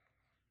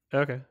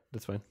 Okay,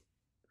 that's fine.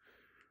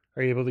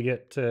 Are you able to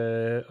get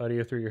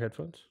audio through your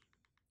headphones?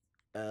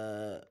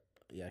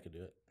 Yeah, I could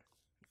do it.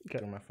 Okay.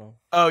 Through my phone.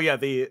 Oh yeah,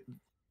 the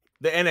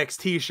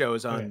NXT show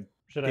is on. Okay.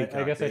 Should Peacock.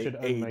 I guess I should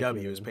unmic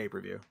AEW is you.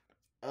 pay-per-view.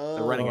 Oh,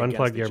 They're running Oh, against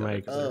unplug each your other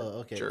mic. 'cause they're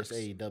okay. jerks. It's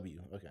AEW.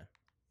 Okay.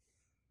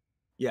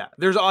 Yeah,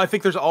 I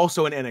think there's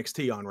also an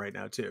NXT on right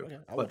now too, Okay,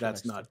 I'll but watch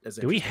that's NXT. not as.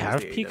 Do we interesting as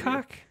have the AEW.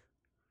 Peacock?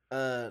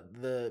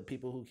 The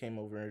people who came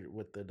over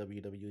with the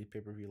WWE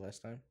pay-per-view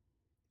last time.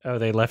 Oh,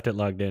 they left it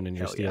logged in, and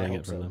you're Hell yeah, I stealing hope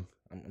it from so. them.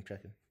 I'm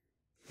checking.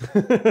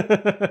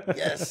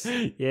 Yes.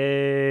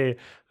 Yay!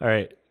 All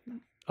right,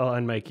 I'll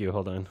unmic you.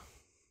 Hold on.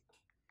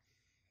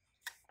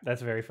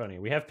 That's very funny.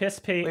 We have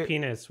Wait,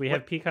 penis. We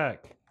have Peacock.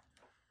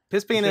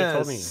 Piss You should've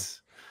told me. penis.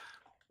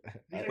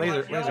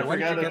 Laser, why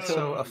did you get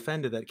so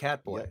offended at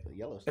Catboy?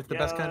 Yellowstone. It's the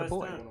best kind of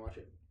boy. I want to watch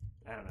it.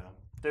 I don't know.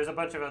 There's a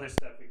bunch of other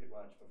stuff we could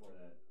watch before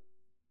that.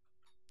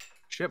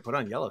 Shit, put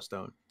on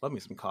Yellowstone. Love me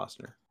some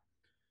Costner.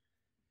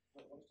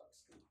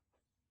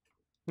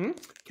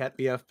 Cat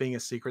BF being a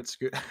secret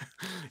Scoot.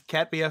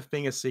 Cat BF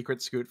being a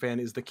secret Scoot fan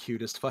is the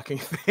cutest fucking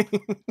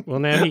thing. Well,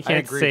 now he I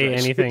can't agree, say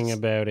Precious. anything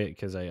about it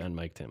because I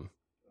unmiked him.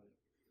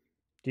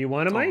 Do you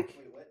want a Oh. mic?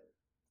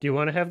 Do you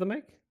want to have the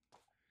mic?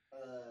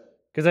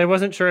 Because I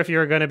wasn't sure if you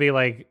were going to be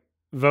like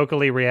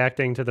vocally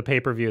reacting to the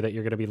pay-per-view that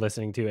you're going to be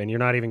listening to, and you're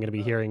not even going to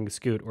be hearing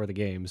Scoot or the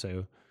game.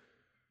 So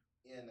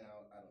Yeah, no,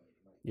 I don't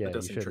need to. yeah, That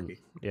does you seem shouldn't.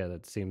 tricky. Yeah,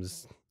 that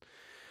seems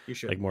You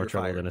should like more You're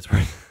trouble fired. than it's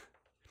worth.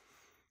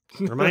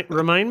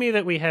 Remind me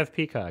that we have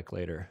Peacock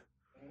later,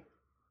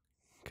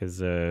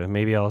 because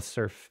maybe I'll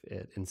surf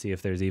it and see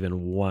if there's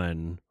even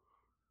one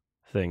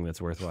thing that's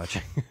worth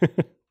watching.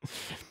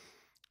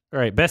 All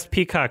right, best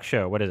Peacock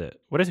show. What is it?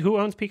 Who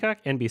owns Peacock?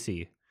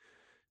 NBC.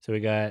 So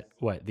we got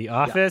what? The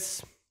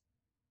Office,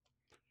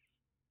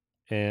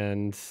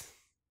 and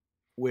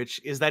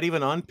Which is that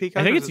even on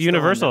Peacock? I think or it's is it still on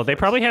Universal. They Netflix?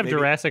 probably have Maybe.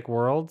 Jurassic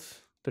World.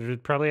 They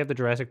would probably have the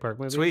Jurassic Park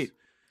movies. Sweet.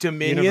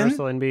 Dominion,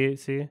 Universal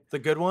NBC. the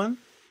good one.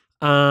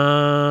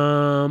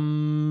 The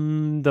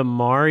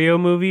Mario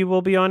movie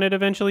will be on it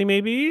eventually,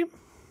 maybe.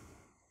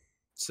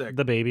 Sick.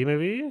 The baby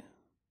movie.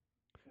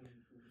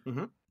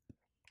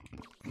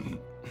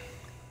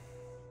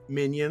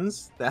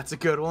 Minions, that's a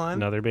good one.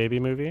 Another baby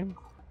movie.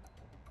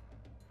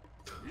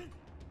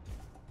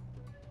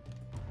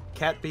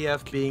 Cat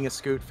BF being a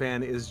Scoot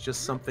fan is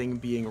just something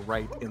being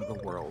right in the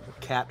world.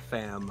 Cat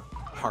fam,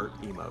 heart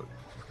emote.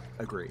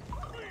 Agree.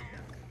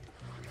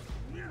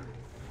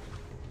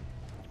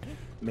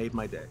 Made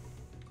my day.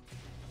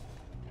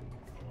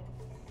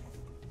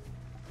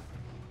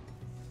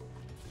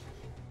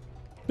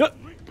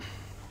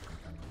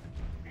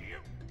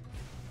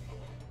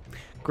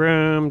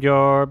 Groomed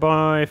your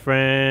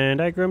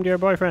boyfriend. I groomed your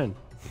boyfriend.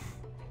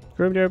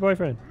 Groomed your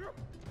boyfriend.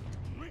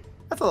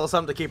 That's a little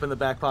something to keep in the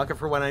back pocket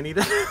for when I need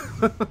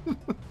it.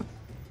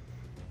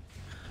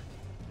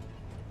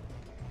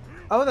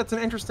 Oh, that's an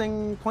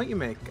interesting point you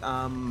make.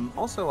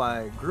 Also,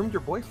 I groomed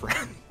your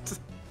boyfriend.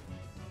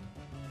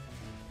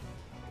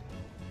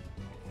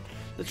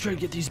 Let's try to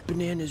get these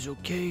bananas,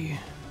 okay?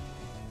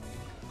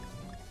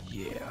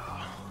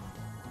 Yeah.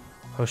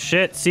 Oh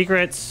shit,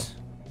 secrets.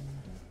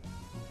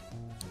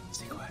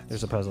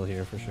 There's a puzzle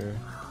here for sure.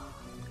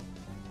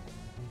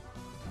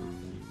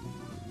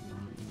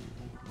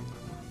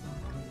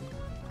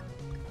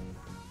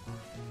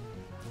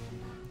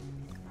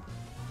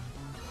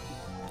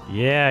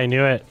 Yeah, I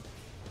knew it.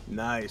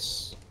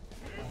 Nice.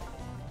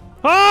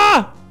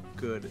 Ah!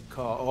 Good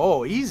call.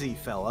 Oh, easy,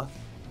 fella.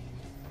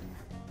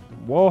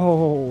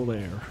 Whoa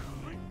there.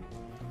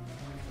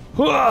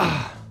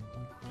 Ah!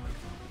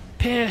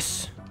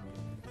 Piss.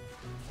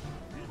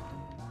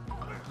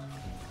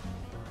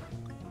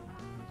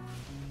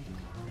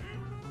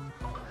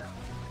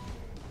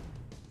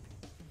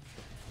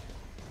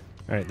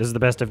 All right, this is the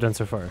best I've done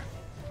so far.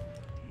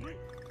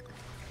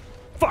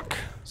 Fuck.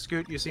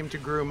 Scoot, you seem to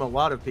groom a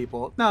lot of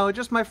people. No,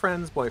 just my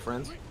friends'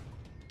 boyfriends.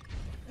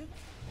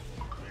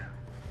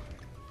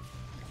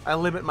 I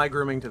limit my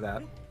grooming to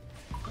that.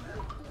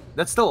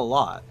 That's still a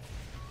lot.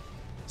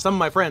 Some of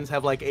my friends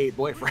have like 8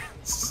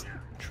 boyfriends.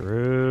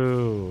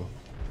 True.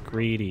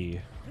 Greedy.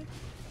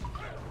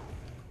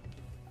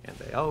 And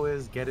they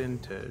always get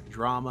into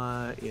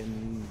drama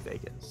in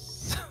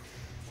Vegas.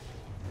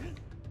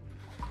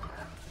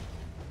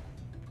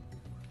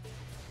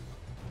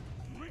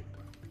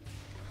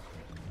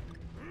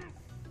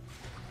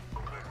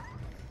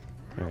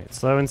 All right,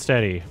 slow and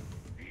steady.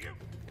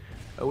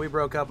 Oh, we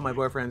broke up. My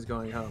boyfriend's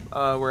going home.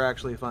 We're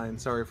actually fine.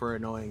 Sorry for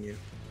annoying you.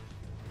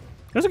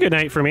 It was a good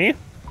night for me. It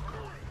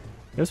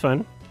was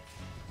fun.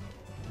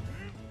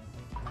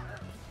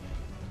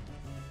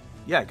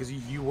 Yeah, because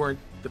you weren't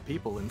the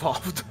people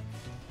involved.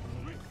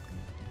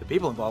 The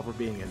people involved were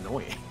being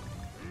annoying.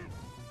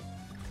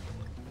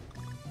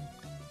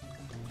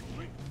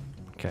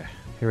 Okay,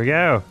 here we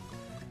go.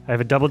 I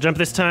have a double jump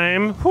this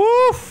time.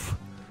 Woof!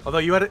 Although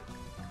you had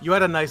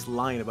a nice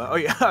line about. Oh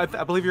yeah, I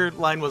believe your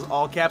line was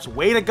all caps.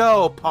 Way to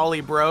go, Poly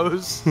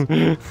Bros. So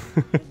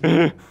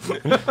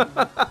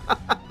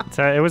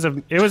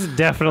it was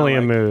definitely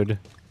a mood.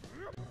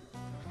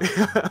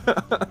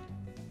 It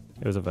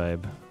was a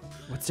vibe.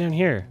 What's down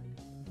here?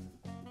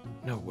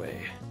 No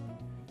way.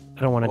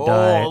 I don't want to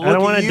die. I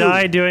don't want to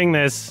die doing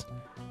this.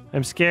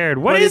 I'm scared.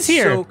 What is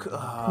here?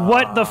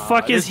 What the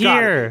fuck is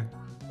here?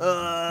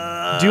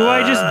 Do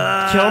I just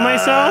kill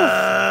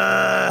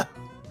myself?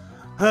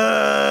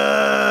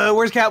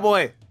 Where's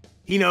Catboy?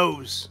 He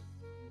knows.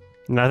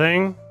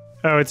 Nothing?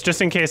 Oh, it's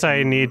just in case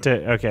I need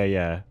to... Okay,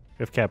 yeah.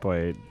 If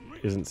Catboy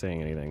isn't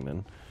saying anything,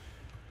 then...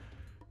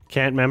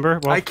 Can't remember?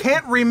 Well, I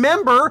can't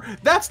remember!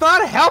 That's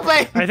not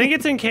helping! I think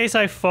it's in case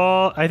I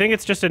fall. I think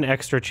it's just an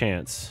extra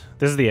chance.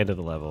 This is the end of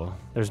the level.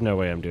 There's no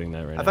way I'm doing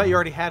that right now. I thought you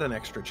already had an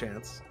extra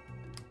chance.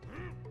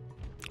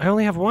 I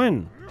only have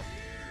one.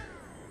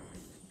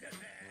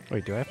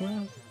 Wait, do I have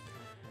one?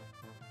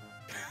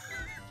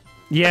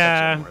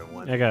 Yeah,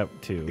 I got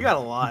two. You got a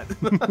lot.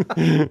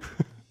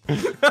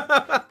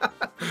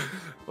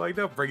 Like,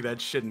 don't bring that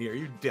shit in here.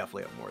 You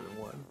definitely have more than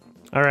one.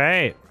 All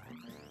right.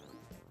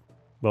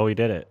 Well, we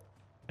did it.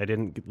 I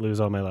didn't lose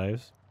all my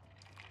lives.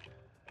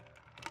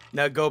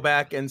 Now go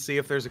back and see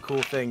if there's a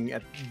cool thing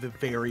at the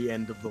very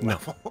end of the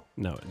level.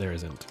 No, there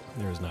isn't.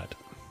 There is not.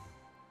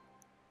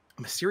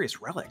 A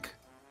mysterious relic.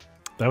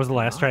 That was the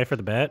last try for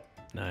the bet.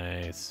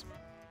 Nice.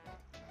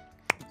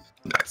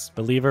 Nice.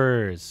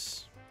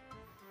 Believers.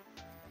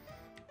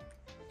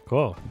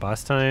 Cool.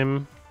 Boss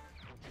time.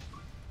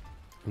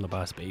 I'm the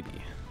boss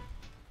baby.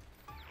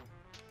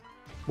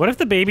 What if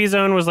the baby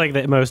zone was like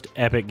the most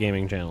epic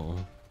gaming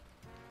channel?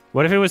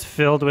 What if it was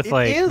filled with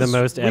like the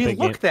most epic?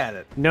 We looked at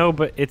it. No,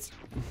 but it's.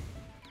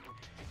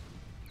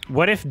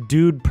 What if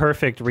Dude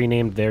Perfect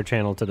renamed their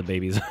channel to the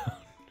Baby Zone?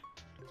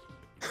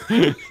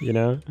 You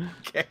know?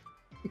 Okay.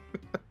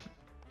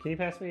 Can you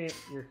pass me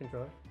your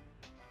controller?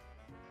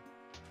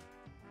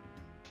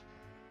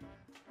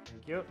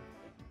 Thank you.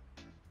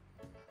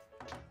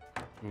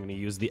 I'm gonna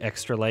use the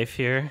extra life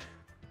here.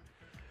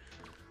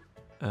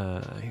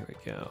 Here we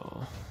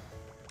go.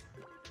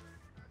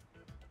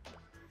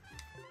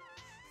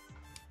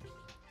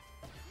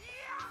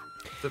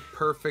 The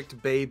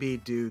perfect baby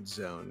dude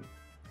zone.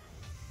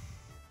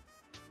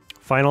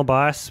 Final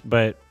boss,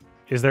 but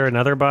is there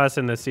another boss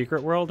in the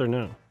secret world or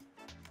no?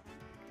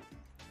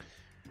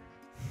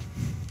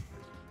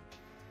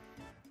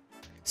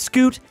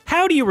 Scoot,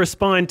 how do you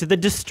respond to the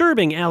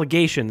disturbing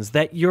allegations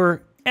that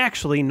you're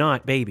actually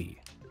not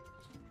baby?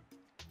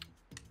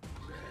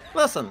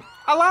 Listen,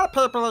 a lot of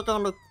people are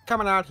going to be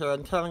coming out here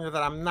and telling you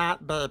that I'm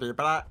not baby,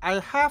 but I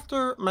have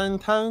to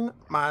maintain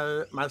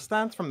my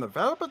stance from the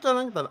very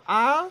beginning that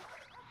I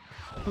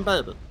am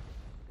baby.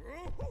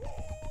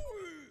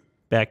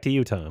 Back to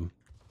you, Tom.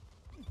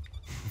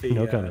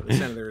 No comment. The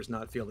senator is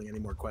not fielding any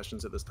more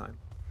questions at this time.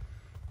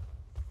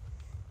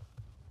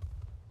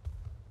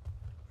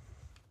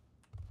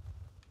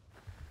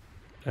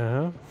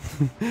 Oh.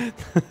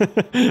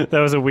 That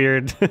was a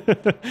weird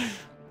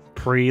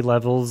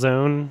pre-level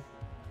zone.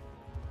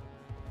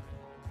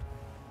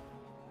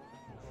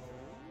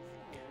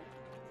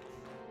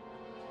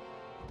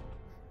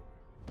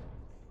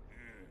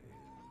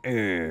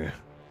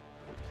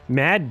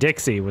 Mad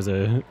Dixie was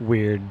a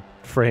weird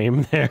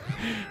frame there.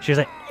 She was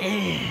like,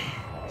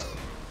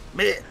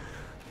 Meh.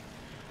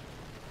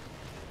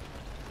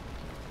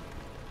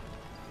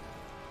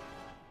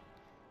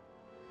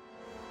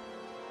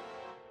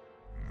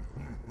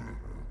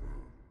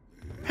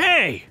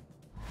 hey!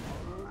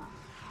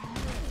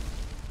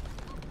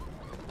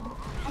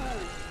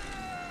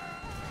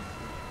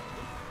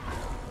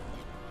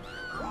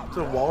 Is it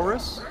a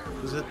walrus?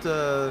 Is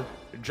it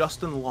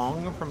Justin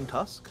Long from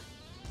Tusk?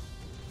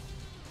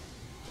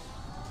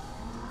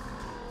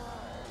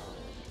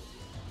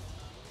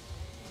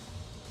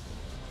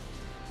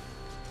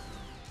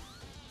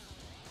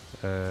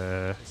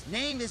 His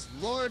name is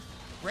Lord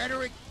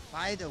Frederick,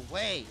 by the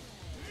way.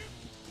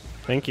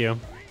 Thank you.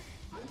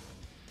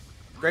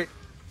 Great.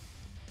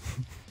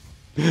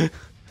 Do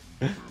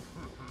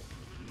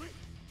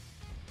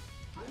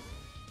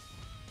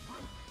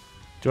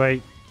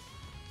I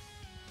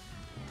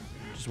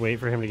just wait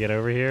for him to get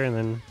over here and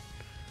then...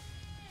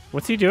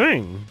 What's he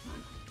doing?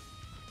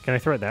 Can I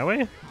throw it that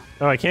way?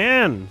 Oh, I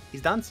can.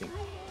 He's dancing.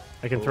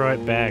 I can throw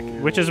it back,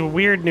 which is a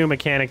weird new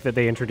mechanic that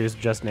they introduced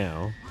just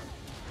now.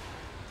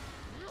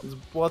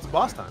 Well, it's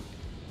boss time.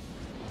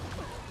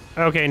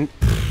 Okay.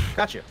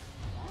 Gotcha.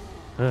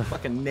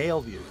 Fucking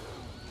nailed you.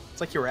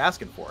 It's like you were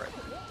asking for it.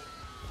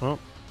 Well.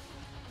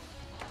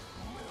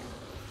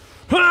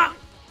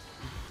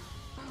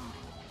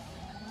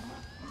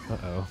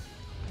 Uh-oh.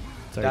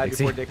 Sorry, Died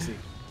Dixie. before Dixie.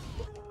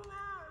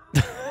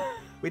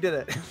 We did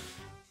it.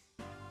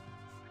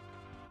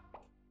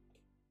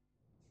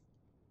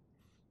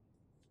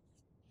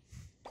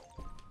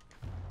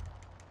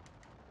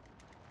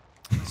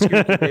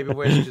 Scoot Baby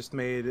Voice just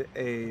made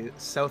a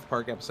South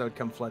Park episode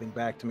come flooding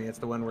back to me. It's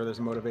the one where there's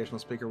a motivational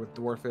speaker with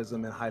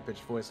dwarfism and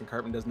high-pitched voice, and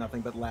Cartman does nothing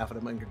but laugh at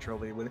him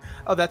uncontrollably.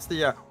 Oh, that's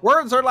the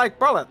words are like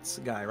bullets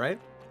guy, right?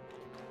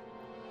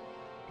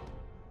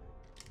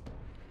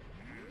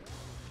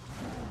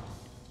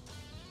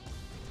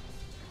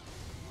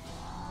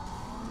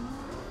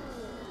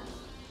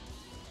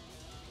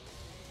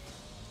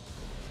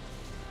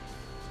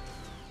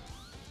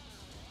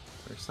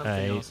 There's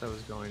something else I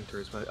was going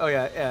through. Oh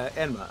yeah,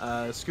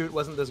 Enma. Scoot,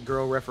 wasn't this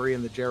girl referee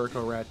in the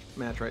Jericho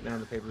match right now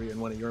in the pay-per-view in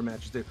one of your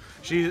matches too?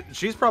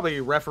 She's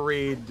probably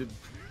refereed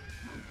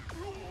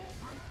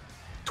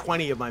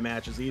 20 of my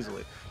matches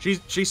easily.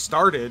 She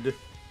started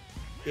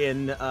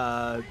in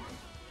like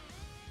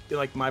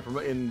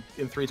in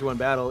 3-2-1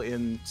 battle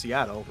in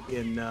Seattle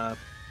in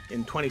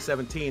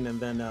 2017, and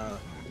then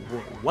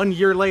 1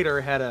 year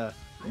later had a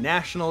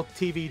national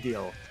TV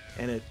deal,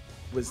 and it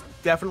was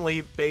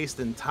definitely based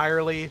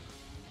entirely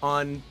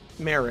on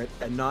merit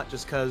and not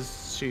just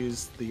because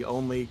she's the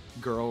only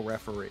girl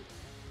referee.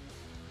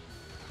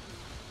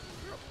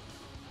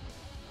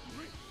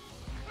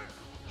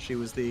 She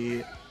was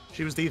the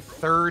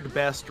third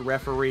best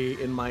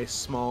referee in my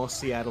small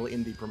Seattle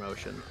indie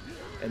promotion,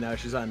 and now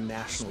she's on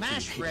national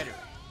Smash TV. Redder.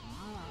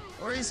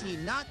 Or is he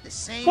not the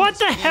same? What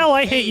the hell?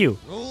 I hate you.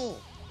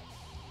 Rule?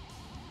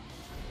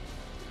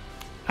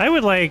 I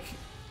would like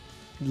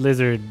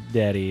Lizard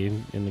Daddy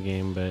in the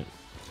game, but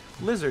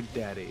Lizard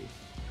Daddy.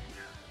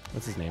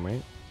 That's his name,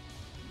 right?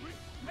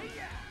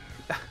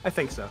 I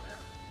think so.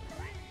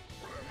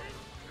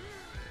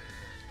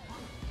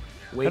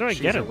 Wait, How do I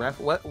she's get a him? ref?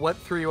 What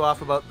threw you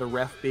off about the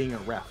ref being a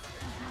ref?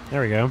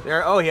 There we go.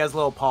 There. Oh, he has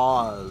little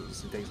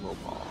paws. He takes little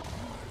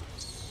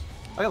paws.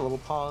 I got little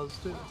paws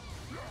too.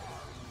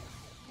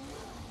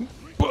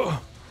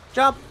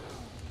 Jump.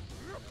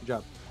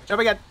 Jump.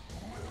 Jump again.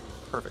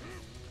 Perfect.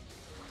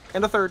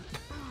 And a third.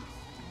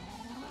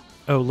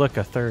 Oh, look,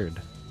 a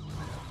third.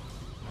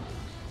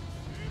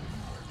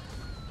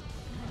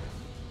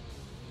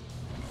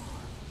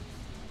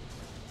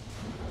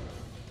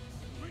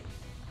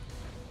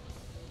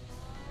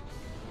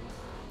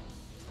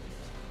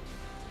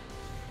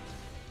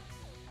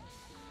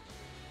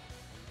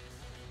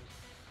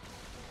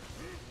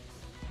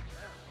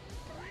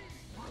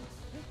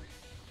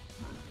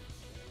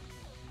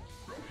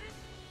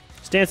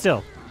 Stand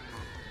still.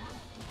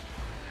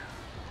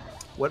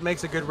 What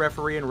makes a good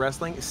referee in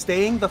wrestling?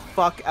 Staying the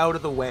fuck out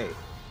of the way.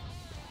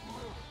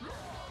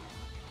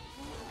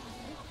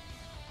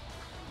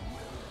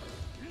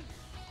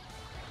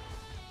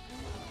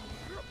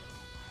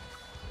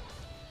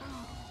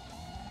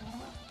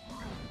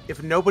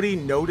 If nobody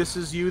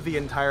notices you the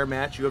entire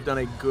match, you have done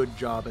a good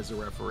job as a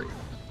referee.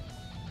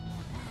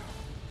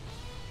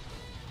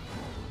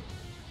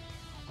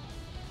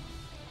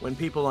 When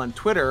people on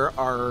Twitter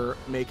are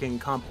making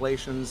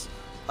compilations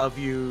of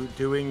you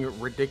doing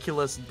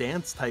ridiculous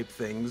dance type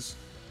things,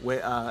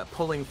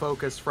 pulling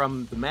focus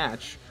from the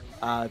match,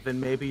 then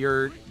maybe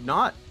you're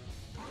not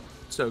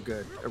so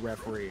good a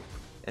referee,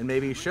 and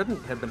maybe you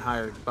shouldn't have been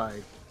hired by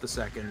the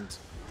second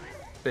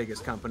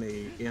biggest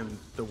company in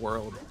the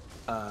world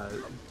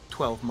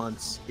 12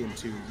 months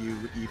into you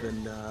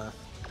even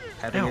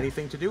having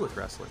anything to do with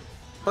wrestling.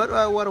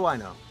 But what do I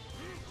know?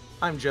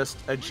 I'm just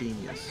a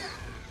genius.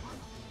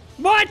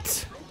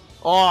 What?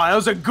 Oh, that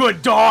was a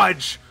good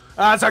dodge.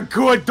 That's a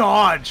good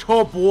dodge.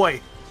 Oh boy.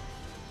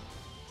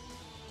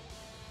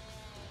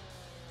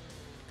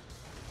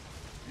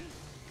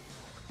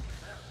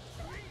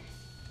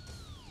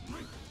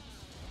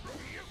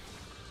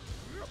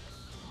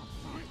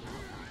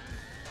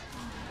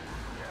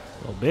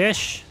 Little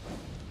bish.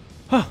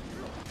 Huh.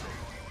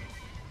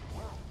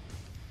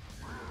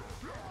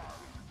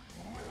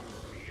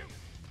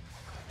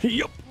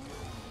 Yup.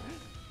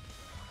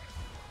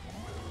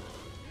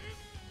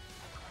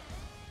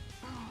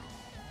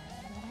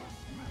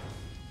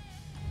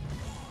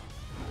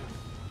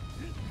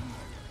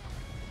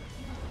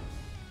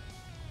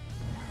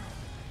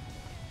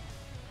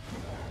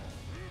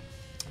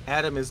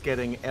 Adam is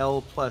getting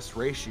L+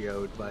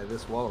 ratioed by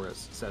this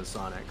walrus, says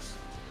Sonics,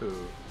 who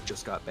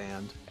just got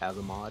banned as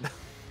a mod.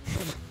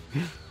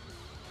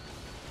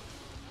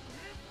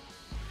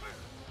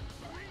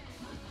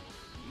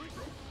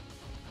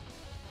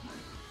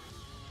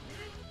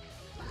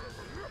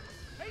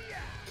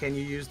 Can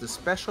you use the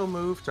special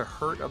move to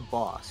hurt a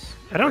boss?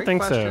 I don't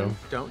think question. so.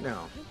 Don't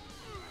know.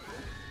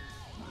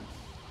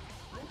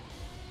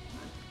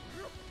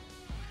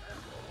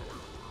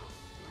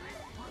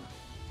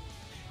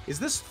 Is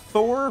this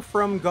Thor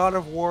from God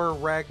of War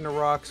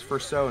Ragnarok's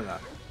Persona?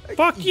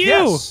 Fuck you!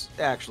 Yes,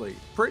 actually.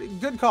 Pretty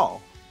good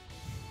call.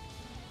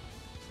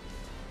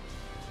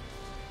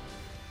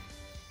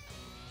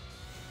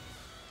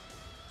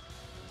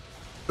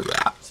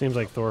 Seems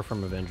like Thor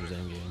from Avengers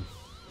Endgame.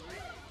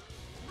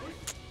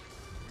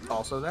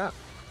 Also that.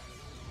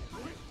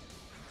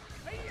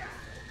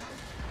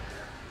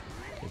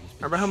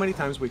 Remember how many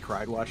times we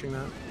cried watching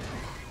that?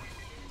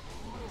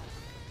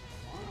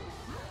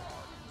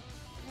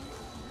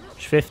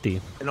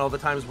 50. And all the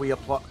times we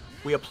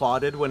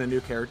applauded when a new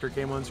character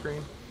came on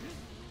screen?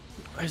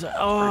 I was like,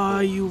 oh,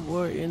 you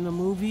were in the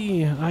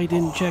movie. I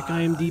didn't check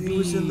IMDb. He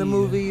was in the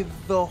movie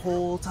the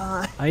whole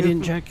time. I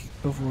didn't check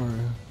before.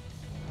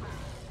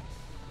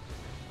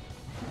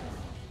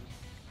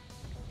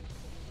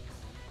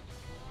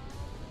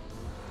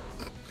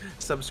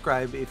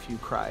 Subscribe if you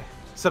cry.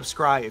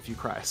 Subscribe if you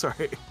cry,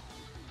 sorry.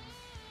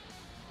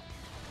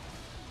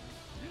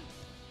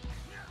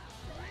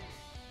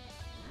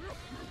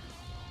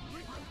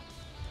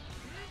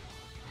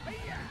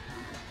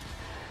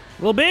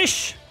 Little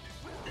bish!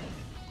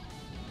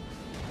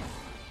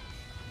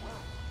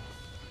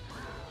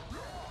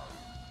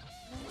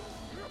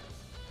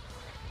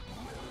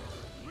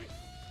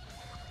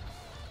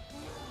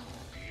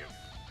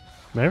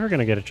 Am I ever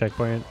gonna get a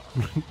checkpoint?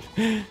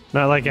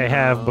 Not like I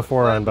have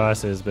before on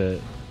bosses, but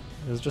it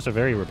was just a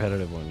very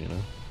repetitive one, you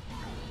know?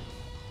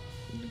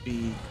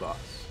 Big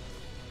boss.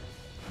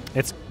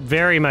 It's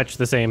very much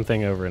the same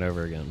thing over and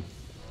over again.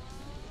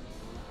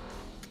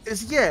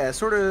 Yeah,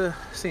 sort of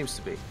seems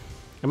to be.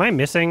 Am I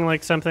missing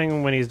like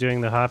something when he's doing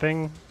the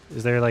hopping?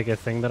 Is there like a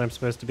thing that I'm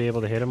supposed to be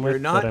able to hit him with? You're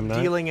not that I'm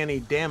not dealing any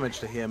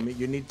damage to him.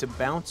 You need to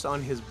bounce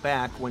on his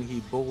back when he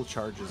bull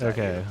charges at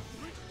you. Okay.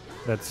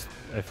 That's...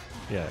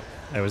 yeah.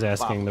 I was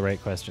asking the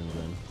right questions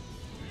then.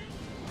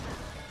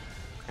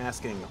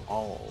 Asking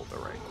all the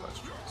right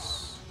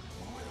questions.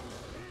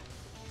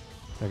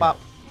 Okay. Bop.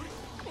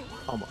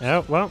 Almost.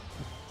 Oh, well.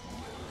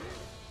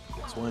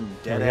 That's one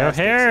There dead we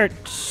go.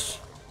 ass.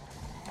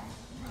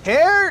 Hurt!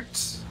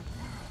 Hurt!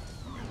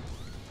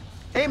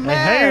 Hey,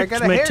 man, I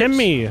got a my hurt.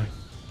 Timmy!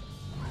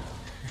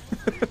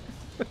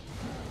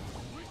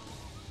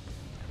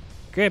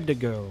 Grab the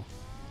girl.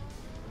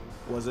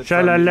 Was it Sha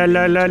la la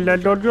la la la from la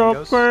Nintendo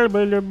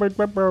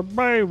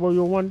la. Well,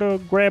 you want to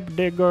grab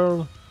the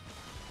girl?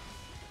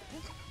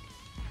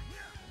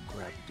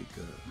 Grab the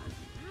girl.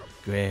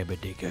 Grab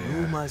the girl.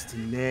 You must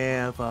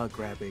never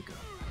grab a girl.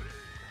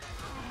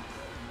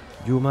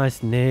 You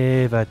must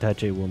never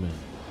touch a woman.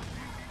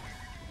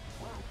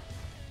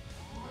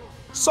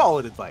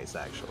 Solid advice,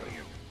 actually.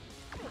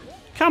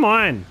 Come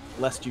on!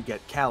 Lest you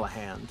get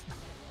Callahan.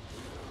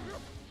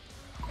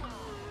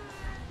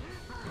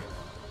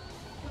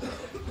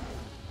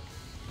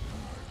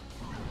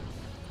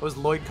 Was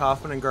Lloyd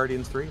Kaufman in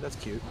Guardians 3? That's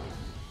cute.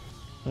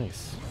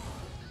 Nice.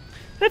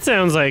 That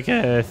sounds like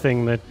a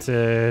thing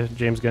that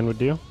James Gunn would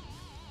do.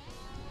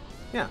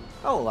 Yeah,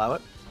 I'll allow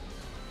it.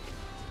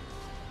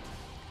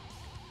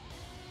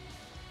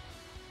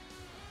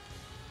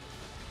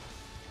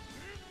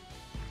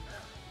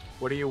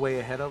 What are you way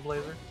ahead of,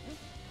 Laser?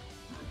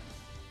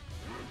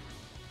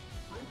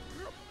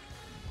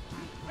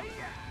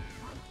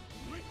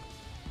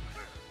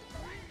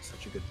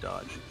 Such a good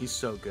dodge. He's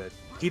so good.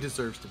 He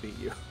deserves to beat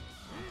you.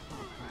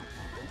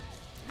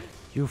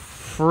 You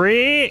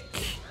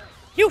freak!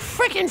 You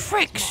freaking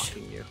freaks!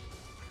 Mocking you.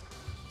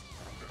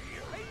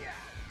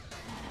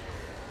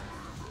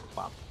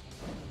 Bop.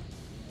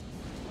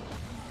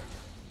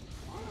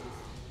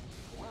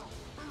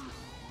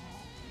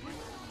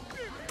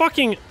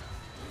 Fucking...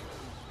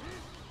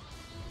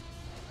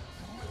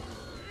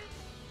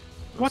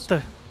 What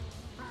the...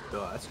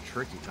 Oh, that's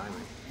tricky timing.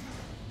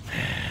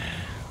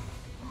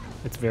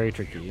 It's very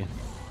tricky.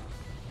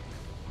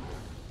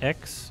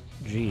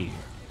 XG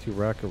to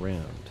rock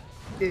around.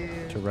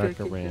 To rock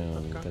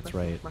around. That's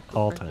right.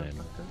 All time.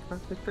 What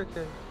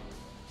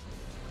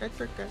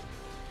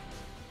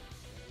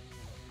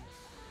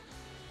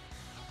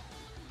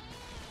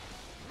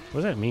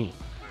does that mean?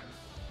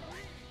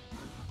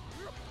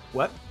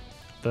 What?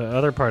 The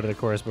other part of the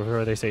chorus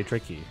before they say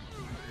tricky.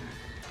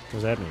 What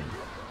does that mean?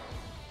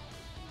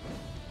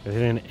 Is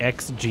it an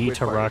XG Which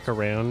to part? rock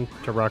around?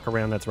 To rock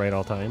around that's right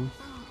all time?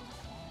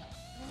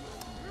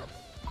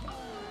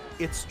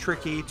 It's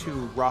tricky to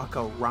rock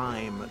a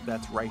rhyme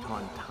that's right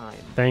on time.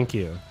 Thank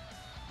you.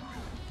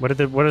 What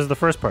is the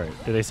first part?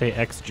 Do they say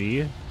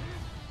XG? Or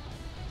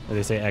do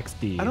they say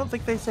XD? I don't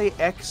think they say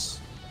X.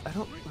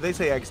 They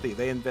say XD.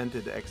 They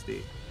invented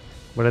XD.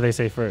 What do they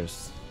say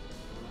first?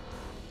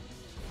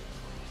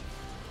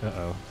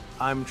 Uh-oh.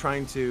 I'm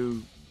trying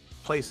to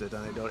place it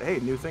and I don't. Hey,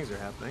 new things are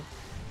happening.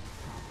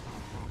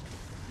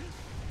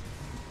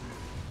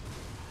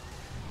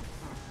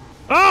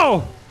 Oh!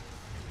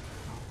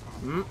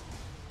 Hmm.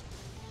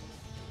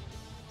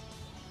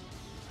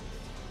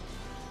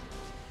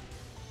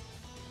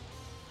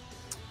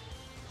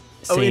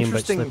 Same but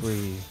interesting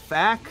slippery.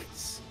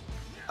 facts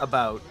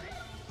about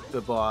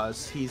the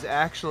boss. He's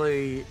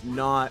actually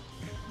not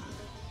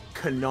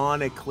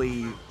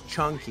canonically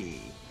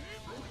chunky.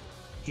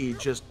 He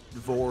just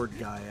vored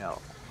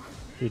Gael.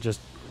 He just...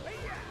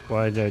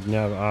 Why did I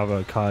have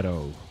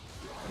avocado?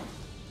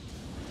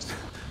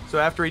 So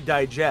after he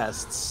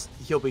digests,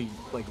 he'll be,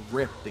 like,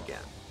 ripped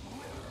again.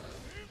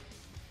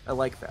 I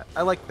like that.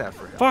 I like that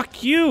for him.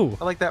 Fuck you!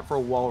 I like that for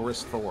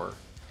Walrus Thor.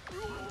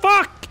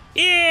 Fuck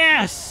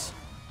yes!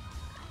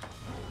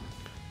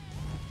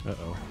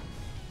 Uh-oh.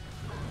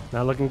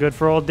 Not looking good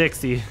for old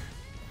Dixie.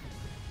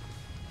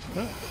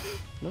 No.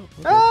 Okay.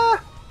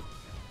 Ah!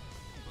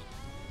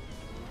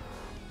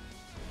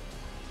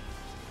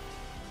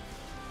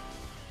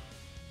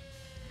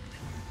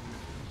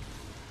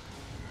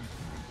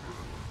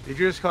 Did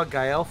you just call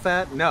Gael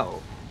fat?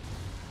 No.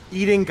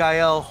 Eating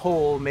Gael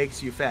whole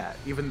makes you fat,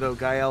 even though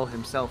Gael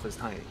himself is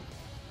tiny.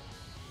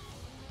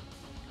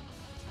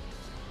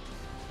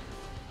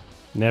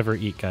 Never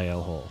eat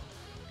Gael whole.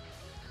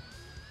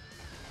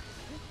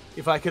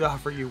 If I could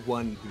offer you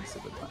one piece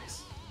of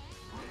advice,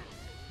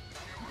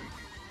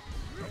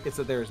 it's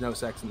that there is no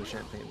sex in the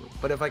champagne room.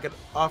 But if I could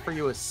offer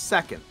you a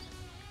second,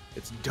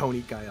 it's don't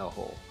eat Gael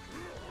whole.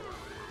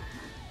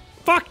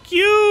 Fuck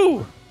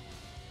you!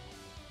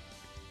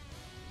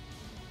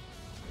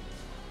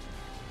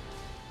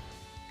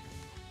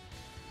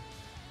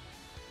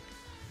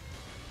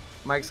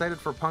 Am I excited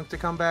for Punk to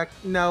come back?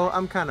 No,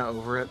 I'm kind of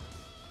over it.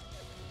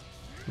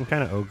 I'm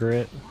kind of ogre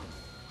it.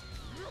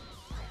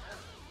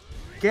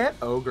 Get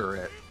ogre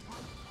it.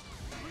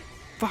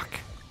 Fuck.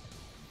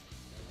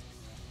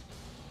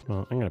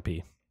 Well, I'm gonna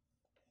pee.